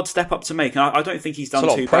 it's a hard step up to make. And I don't think he's done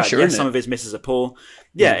too bad. Yes, some of his misses are poor.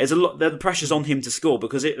 Yeah, it's a lot. The pressure's on him to score,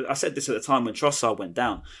 because I said this at the time when Trossard went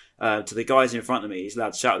down to the guys in front of me.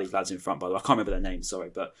 Shout out these lads in front, by the way. I can't remember their names,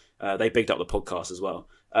 sorry, but they bigged up the podcast as well.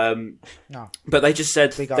 But they just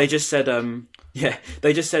said,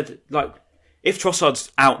 like, if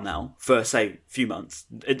Trossard's out now for, say, a few months,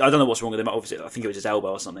 I don't know what's wrong with him. Obviously, I think it was his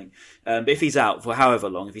elbow or something. But if he's out for however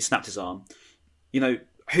long, if he snapped his arm,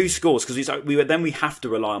 who scores? Because we have to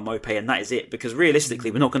rely on Mopé, and that is it. Because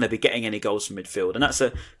realistically, we're not going to be getting any goals from midfield, and that's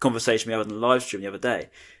a conversation we had on the live stream the other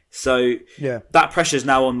day. So that pressure's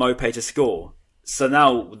now on Mopé to score. So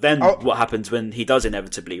now, what happens when he does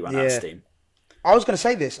inevitably run out of steam? I was going to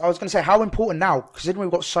say this. I was going to say how important now, considering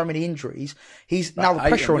we've got so many injuries. Now the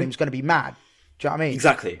pressure on him is going to be mad. Do you know what I mean?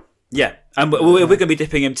 Exactly. Yeah, and we're going to be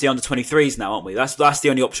dipping him to the under-23s now, aren't we? That's the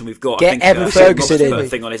only option we've got. Get Evan Ferguson in. Put a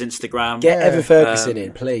thing on his Instagram. Get Evan Ferguson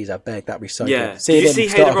in, please. I beg. That'd be so good. Did you see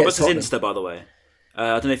Hayden Roberts' Insta, by the way?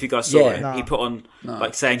 I don't know if you guys saw it. No. He put on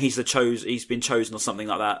saying he's been chosen or something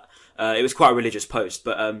like that. It was quite a religious post,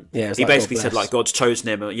 but he basically said like God's chosen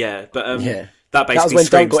him. That basically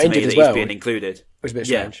screams to me that he's being included. It was a bit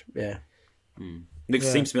strange. Yeah. It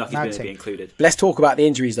seems to me like he's going to be included. Let's talk about the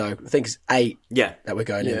injuries, though. I think it's 8 that we're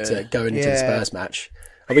going into the Spurs match,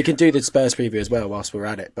 and we can do the Spurs preview as well whilst we're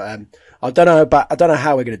at it. But I don't know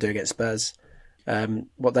how we're going to do against Spurs.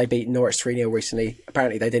 What they beat Norwich 3-0 recently.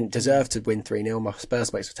 Apparently, they didn't deserve to win 3-0. My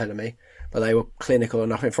Spurs mates were telling me, but they were clinical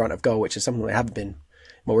enough in front of goal, which is something they haven't been in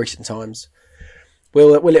more recent times.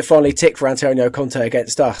 Will it finally tick for Antonio Conte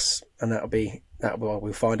against us? And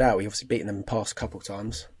we'll find out. We've obviously beaten them in the past couple of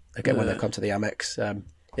times. Again, when they come to the Amex,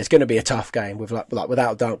 it's going to be a tough game with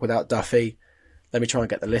without Dunk, without Duffy. Let me try and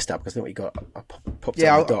get the list up because I think we got popped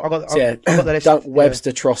on the dot. I got the list. Dunk,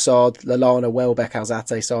 Webster, Trossard, Lallana, Welbeck,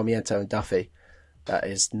 Alzate, Sarmiento, and Duffy. That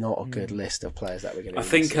is not a good list of players that we're going to. I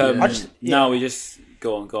think we just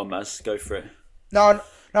go on, Maz, go for it. No.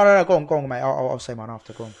 Go on, mate. I'll say mine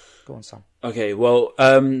after. Go on, Sam. Okay, well,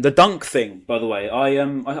 the Dunk thing, by the way, I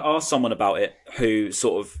asked someone about it who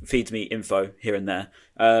sort of feeds me info here and there,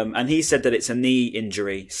 and he said that it's a knee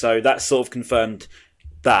injury, so that sort of confirmed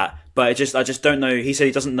that. But I just don't know. He said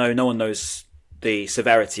he doesn't know. No one knows the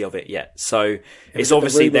severity of it yet. So it's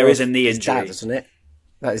obviously there is a knee injury, dad, isn't it?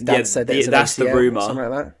 That his dad said that that's ACL, the rumor. Something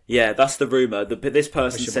like that. Yeah, that's the rumor. This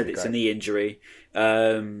person said it's a knee injury.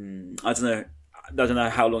 I don't know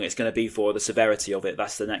how long it's going to be for, the severity of it.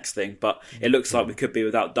 That's the next thing. But it looks like we could be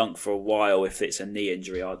without Dunk for a while if it's a knee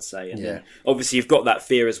injury, I'd say. And then obviously you've got that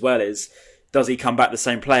fear as well, is does he come back the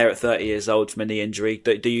same player at 30 years old from a knee injury?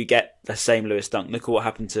 Do you get the same Lewis Dunk? Look at what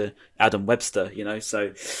happened to Adam Webster,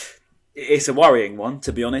 So it's a worrying one,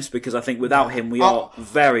 to be honest, because I think without him we are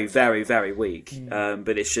very, very, very weak.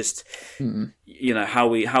 But it's just, how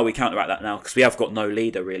we counteract that now, because we have got no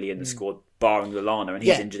leader really in the squad, barring Lallana, and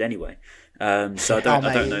he's injured anyway. So I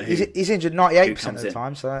don't know. He's injured 98% of the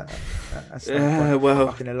time, so that's fucking Lallana.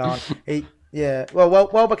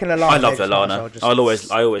 Welbeck and Lallana. I love Lallana.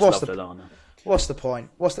 I always love Lallana. What's the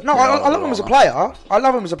point? I love him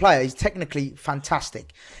as a player. He's technically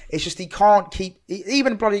fantastic. It's just he can't keep...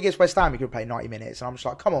 Even bloody against West Ham, he could play 90 minutes. And I'm just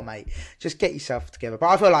like, come on, mate. Just get yourself together. But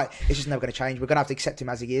I feel like it's just never going to change. We're going to have to accept him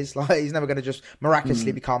as he is. Like, he's never going to just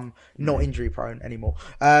miraculously become not injury-prone anymore.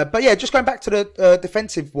 But yeah, just going back to the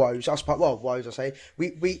defensive woes, I say.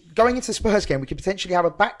 We going into the Spurs game, we could potentially have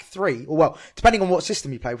a back three. Or, well, depending on what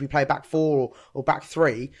system you play. If we play back four or back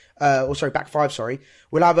three... back five,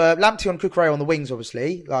 we'll have Lamptey on Cucurella on the wings,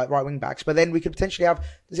 obviously, like right wing backs. But then we could potentially have,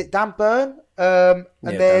 is it Dan Burn?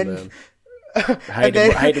 Then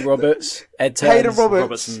Hayden Roberts, Ed Turns, Hayden Roberts,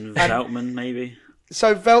 Robertson, Veltman, maybe.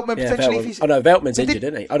 So Veltman potentially. If he's, Veltman's injured,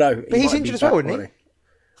 isn't he? I know. But he's injured as well, isn't he?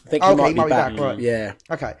 I think he might be back. Right. Yeah.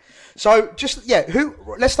 Okay. So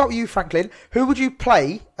let's start with you, Franklin. Who would you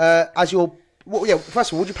play as your?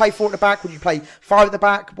 First of all, would you play 4 at the back? Would you play 5 at the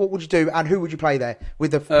back? What would you do? And who would you play there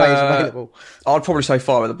with the players available? I'd probably say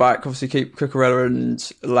 5 at the back. Obviously, keep Cucurella and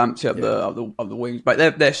Lamptey up the wings, but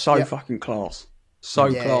they're so fucking class,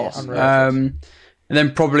 class. And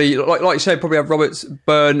then probably, like you said, probably have Roberts,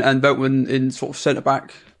 Byrne, and Veltman in sort of centre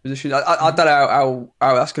back position. I don't know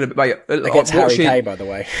how that's going to be. Against Harry Kane, by the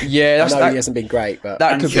way. Yeah, I know he hasn't been great, but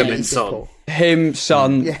that could be him,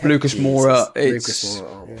 Son, Lucas Moura. Lucas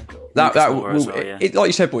Moura. Like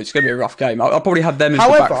you said, boys, it's going to be a rough game. I'll probably have them as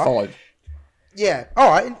the back 5. Yeah, all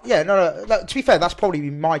right. Yeah, no. To be fair, that's probably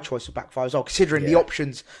my choice of back 5 as well, considering the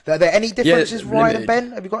options. Are there any differences, Ryan and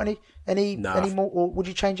Ben? Have you got any more, or would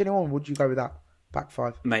you change anyone? Would you go with that back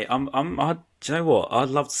 5? Mate, do you know what? I'd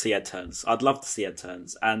love to see Ed Turns.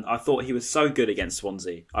 And I thought he was so good against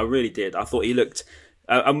Swansea. I really did. I thought he looked.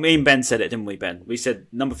 Me and Ben said it, didn't we, Ben? We said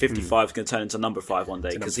number 55 is going to turn into number 5 one day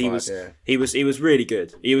because he was really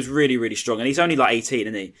good. He was really, really strong, and he's only like 18,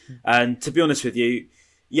 isn't he? And to be honest with you,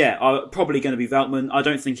 probably going to be Veltman. I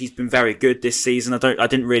don't think he's been very good this season. I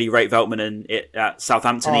didn't really rate Veltman at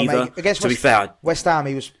Southampton either. Mate, against to be fair, West Ham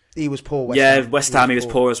he was poor. West Ham he was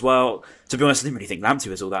poor as well. To be honest, I didn't really think Lamptey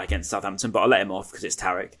was all that against Southampton, but I let him off because it's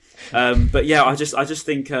Tarek. But yeah, I just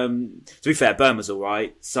think to be fair, Byrne was all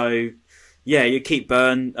right. So. Yeah, you keep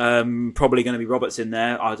Byrne. Probably going to be Roberts in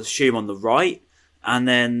there, I'd assume, on the right. And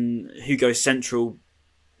then who goes central?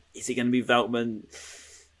 Is it going to be Veltman?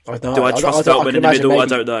 Do I trust Veltman in the middle? I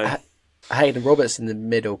don't know. Hayden Roberts in the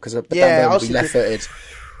middle, because will be left-footed.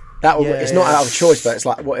 It's not out of choice, but it's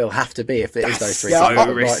like what it'll have to be if it is those 3.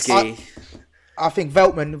 So risky. I think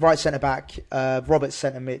Veltman, right centre-back, Roberts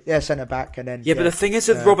centre-back, and then... Yeah, but the thing is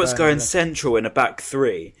with Roberts going central in a back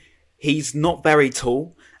 3, he's not very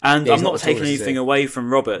tall. And I'm not taking anything away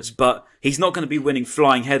from Roberts, but he's not going to be winning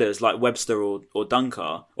flying headers like Webster or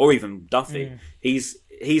Dunkar or even Duffy. He's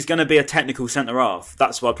going to be a technical centre half.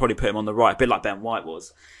 That's why I'd probably put him on the right, a bit like Ben White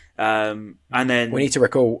was. And then we need to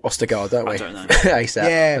recall Ostergaard, don't we? I don't know.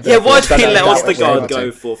 ASAP. Yeah. Why did we let Ostergaard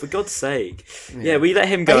go for God's sake? Yeah, we let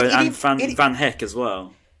him go and Van Heck as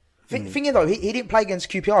well. Thing is though, he didn't play against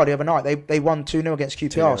QPR the other night. They won 2-0 against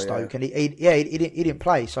QPR Stoke, and he didn't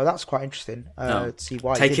play. So that's quite interesting to see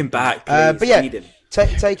why. Take him back, please. But yeah,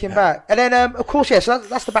 take him back, and then of course, so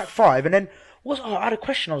that's the back 5, and then I had a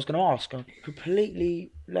question I was going to ask. I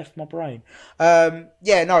completely left my brain.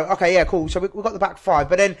 Cool. So we've got the back 5,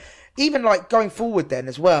 but then even like going forward, then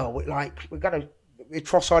as well, we're going to. With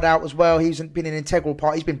Trossard out as well, he's been an integral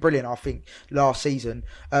part. He's been brilliant, I think, last season.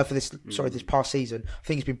 This past season, I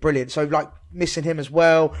think he's been brilliant. So, missing him as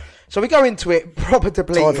well. So we go into it proper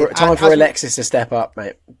depleted. Time for Alexis to step up,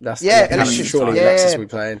 mate. Alexis will be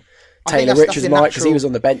playing. Taylor Richards might, because he was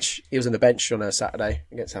on the bench. He was on the bench on a Saturday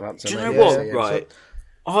against Southampton. Do you know what?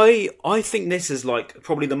 Right, I think this is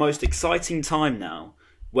probably the most exciting time now,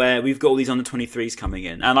 where we've got all these under-23s coming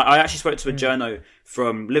in. And I actually spoke to a journo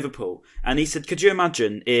from Liverpool, and he said, could you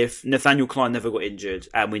imagine if Nathaniel Klein never got injured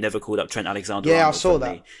and we never called up Trent Alexander-Arnold I saw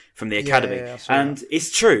that. From the academy?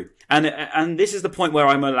 It's true. And this is the point where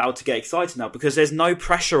I'm allowed to get excited now, because there's no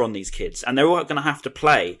pressure on these kids, and they're all going to have to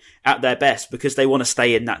play at their best because they want to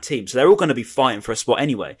stay in that team. So they're all going to be fighting for a spot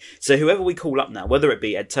anyway. So whoever we call up now, whether it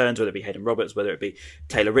be Ed Turns, whether it be Hayden Roberts, whether it be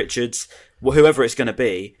Taylor Richards, whoever it's going to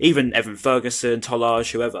be, even Evan Ferguson,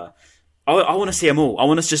 Tolage, whoever, I want to see them all. I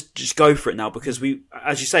want us just go for it now, because we,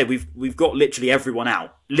 as you say, we've got literally everyone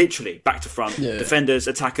out, literally back to front. Defenders,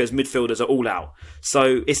 attackers, midfielders are all out.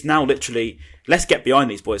 So it's now literally, let's get behind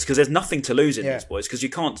these boys, because there's nothing to lose in these boys, because you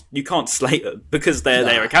can't slate them because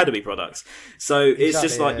they're academy products. So it's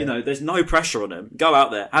just there's no pressure on them. Go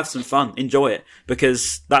out there, have some fun, enjoy it,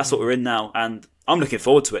 because that's what we're in now, and I'm looking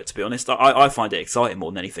forward to it. To be honest, I find it exciting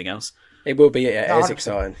more than anything else. It will be. It is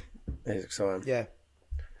exciting. It is exciting. Yeah.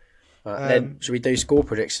 Then should we do score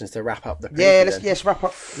predictions to wrap up the let's wrap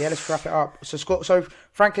up. Yeah, let's wrap it up. So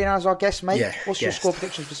Franklin, as our guest, mate, what's your score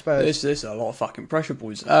predictions for Spurs? This is a lot of fucking pressure,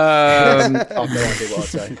 boys. I've no idea what I'd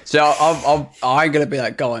say. So I ain't gonna be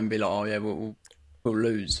that guy and be like, oh yeah, we'll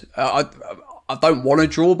lose. I don't want to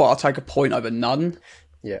draw, but I'll take a point over none.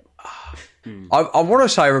 Yeah. I want to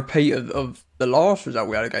say a repeat of the last result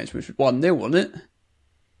we had against, which was 1-0, wasn't it?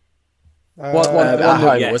 At home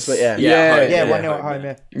was, but 1-0 at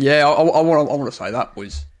home. Yeah, I want to say that,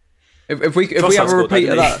 boys. If we have a repeat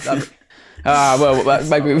of that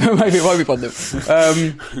maybe it won't be 1-0.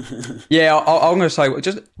 I'm going to say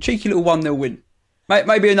just a cheeky little 1-0 win.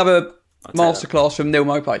 Maybe another masterclass from Neil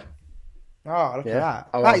Maupay. Oh, look at that.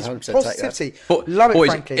 Oh, That is 100% take that. positivity. But, Love it, boys,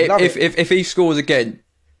 Franklin. Love it. if he scores again,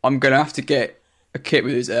 I'm going to have to get a kit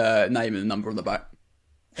with his name and number on the back.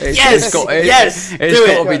 It's got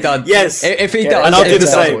to be done. Yes. If he does, and I'll do the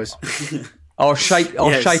same. I'll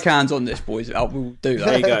shake hands on this, boys. I will do that.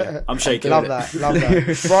 There you go. I'm shaking. Love that. Love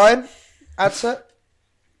that. Ryan, Adset,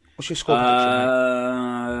 what's your score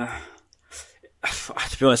prediction?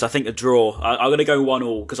 To be honest, I think a draw. I'm going to go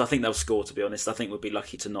 1-1 because I think they'll score, to be honest. I think we'll be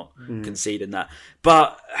lucky to not concede in that.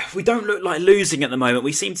 But we don't look like losing at the moment.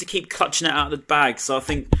 We seem to keep clutching it out of the bag. So I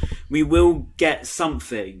think we will get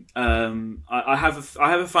something. I have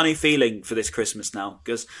a funny feeling for this Christmas now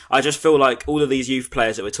because I just feel like all of these youth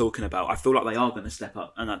players that we're talking about, I feel like they are going to step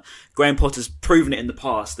up. And Graham Potter's proven it in the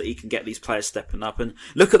past that he can get these players stepping up. And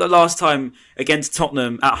look at the last time against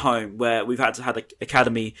Tottenham at home where we've had to have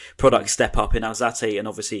academy products step up in Alzate and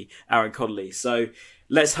obviously Aaron Connolly. So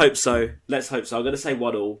let's hope so. I'm going to say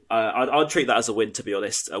 1-1. I'd treat that as a win, to be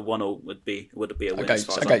honest. A 1-1 would be a win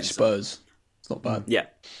against Spurs. It's not bad. Yeah.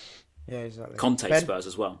 Yeah, exactly. Conte Ben? Spurs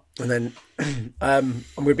as well. And then I'm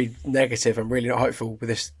going to be negative. I'm really not hopeful with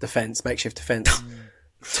this makeshift defence.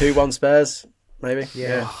 2-1 Spurs, maybe.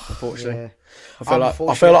 Yeah. Unfortunately. Yeah. I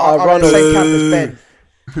feel like our run the same camp as Ben.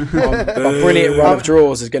 my brilliant run of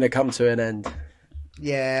draws is going to come to an end.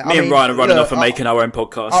 Yeah, Me and Ryan are running off and making our own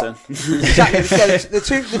podcast. Then. Exactly. Yeah,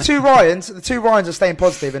 the two Ryans are staying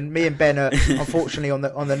positive, and me and Ben are unfortunately on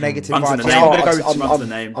the negative Runs in vibes. the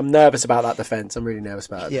name. I'm nervous about that defence. I'm really nervous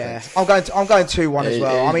about it. Yeah, I'm going 2-1 as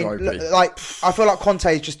well. I mean, I feel like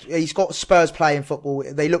Conte's he's got Spurs playing football.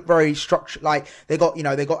 They look very structured. Like they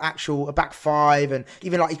got actual a back five, and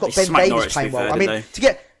even like he's got Ben Davies Norwich, playing well. fair,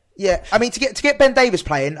 I mean, to get Ben Davies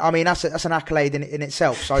playing, I mean that's an accolade in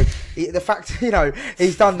itself. So the fact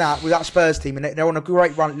he's done that with that Spurs team, and they're on a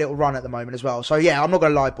great little run at the moment as well. So yeah, I'm not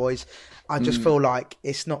gonna lie, boys. I just feel like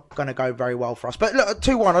it's not going to go very well for us. But look,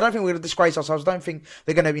 2-1, I don't think we're going to disgrace ourselves. I don't think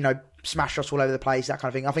they're going to, smash us all over the place, that kind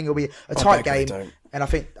of thing. I think it'll be a tight game, and I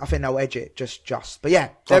think they'll edge it just. But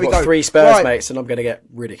yeah, there we go. I've got 3 Spurs mates, and I'm going to get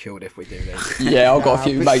ridiculed if we do this. Yeah, I've got a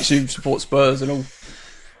few mates who support Spurs and all.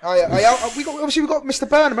 We got Mr.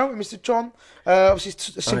 Burnham, haven't we? Mr. John,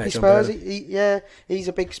 obviously simply Spurs. He's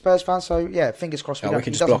a big Spurs fan, so yeah, fingers crossed. We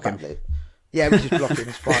can just block him. Yeah, we just block him.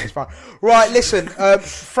 It's fine. Right, listen,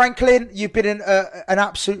 Franklin, you've been an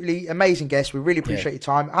absolutely amazing guest. We really appreciate your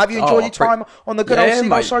time. Have you enjoyed your time on the good old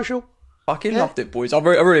Seagull Social? Fucking loved it, boys. I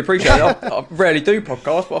really appreciate it. I rarely do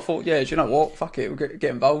podcasts, but I thought, do you know what? Fuck it, we'll get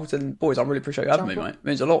involved. And boys, I really appreciate you having me, mate. It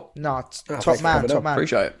means a lot. No, top man.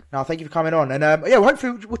 Appreciate it. No, thank you for coming on. And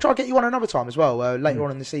hopefully we'll try to get you on another time as well later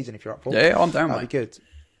on in the season if you're up for it. Yeah, I'm down, That'd be good.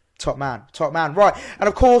 Top man. Right. And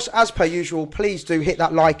of course, as per usual, please do hit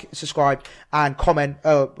that like, subscribe, and comment.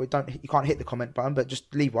 You can't hit the comment button, but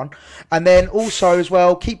just leave one. And then also as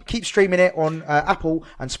well, keep streaming it on Apple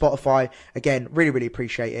and Spotify. Again, really, really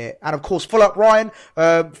appreciate it. And of course, follow up Ryan,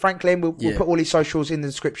 Franklin. We'll put all his socials in the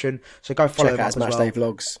description. So go follow him up as well. Matchday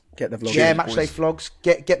Vlogs. Get the vlogs. Yeah, Matchday Vlogs.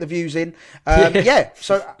 Get the views in.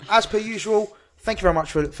 So as per usual, thank you very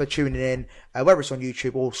much for tuning in, whether it's on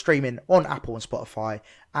YouTube or streaming on Apple and Spotify.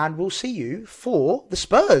 And we'll see you for the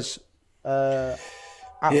Spurs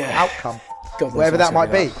outcome, wherever that might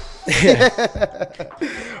be.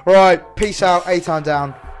 Right, peace out, A-Town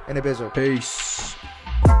down in a bizzle. Peace.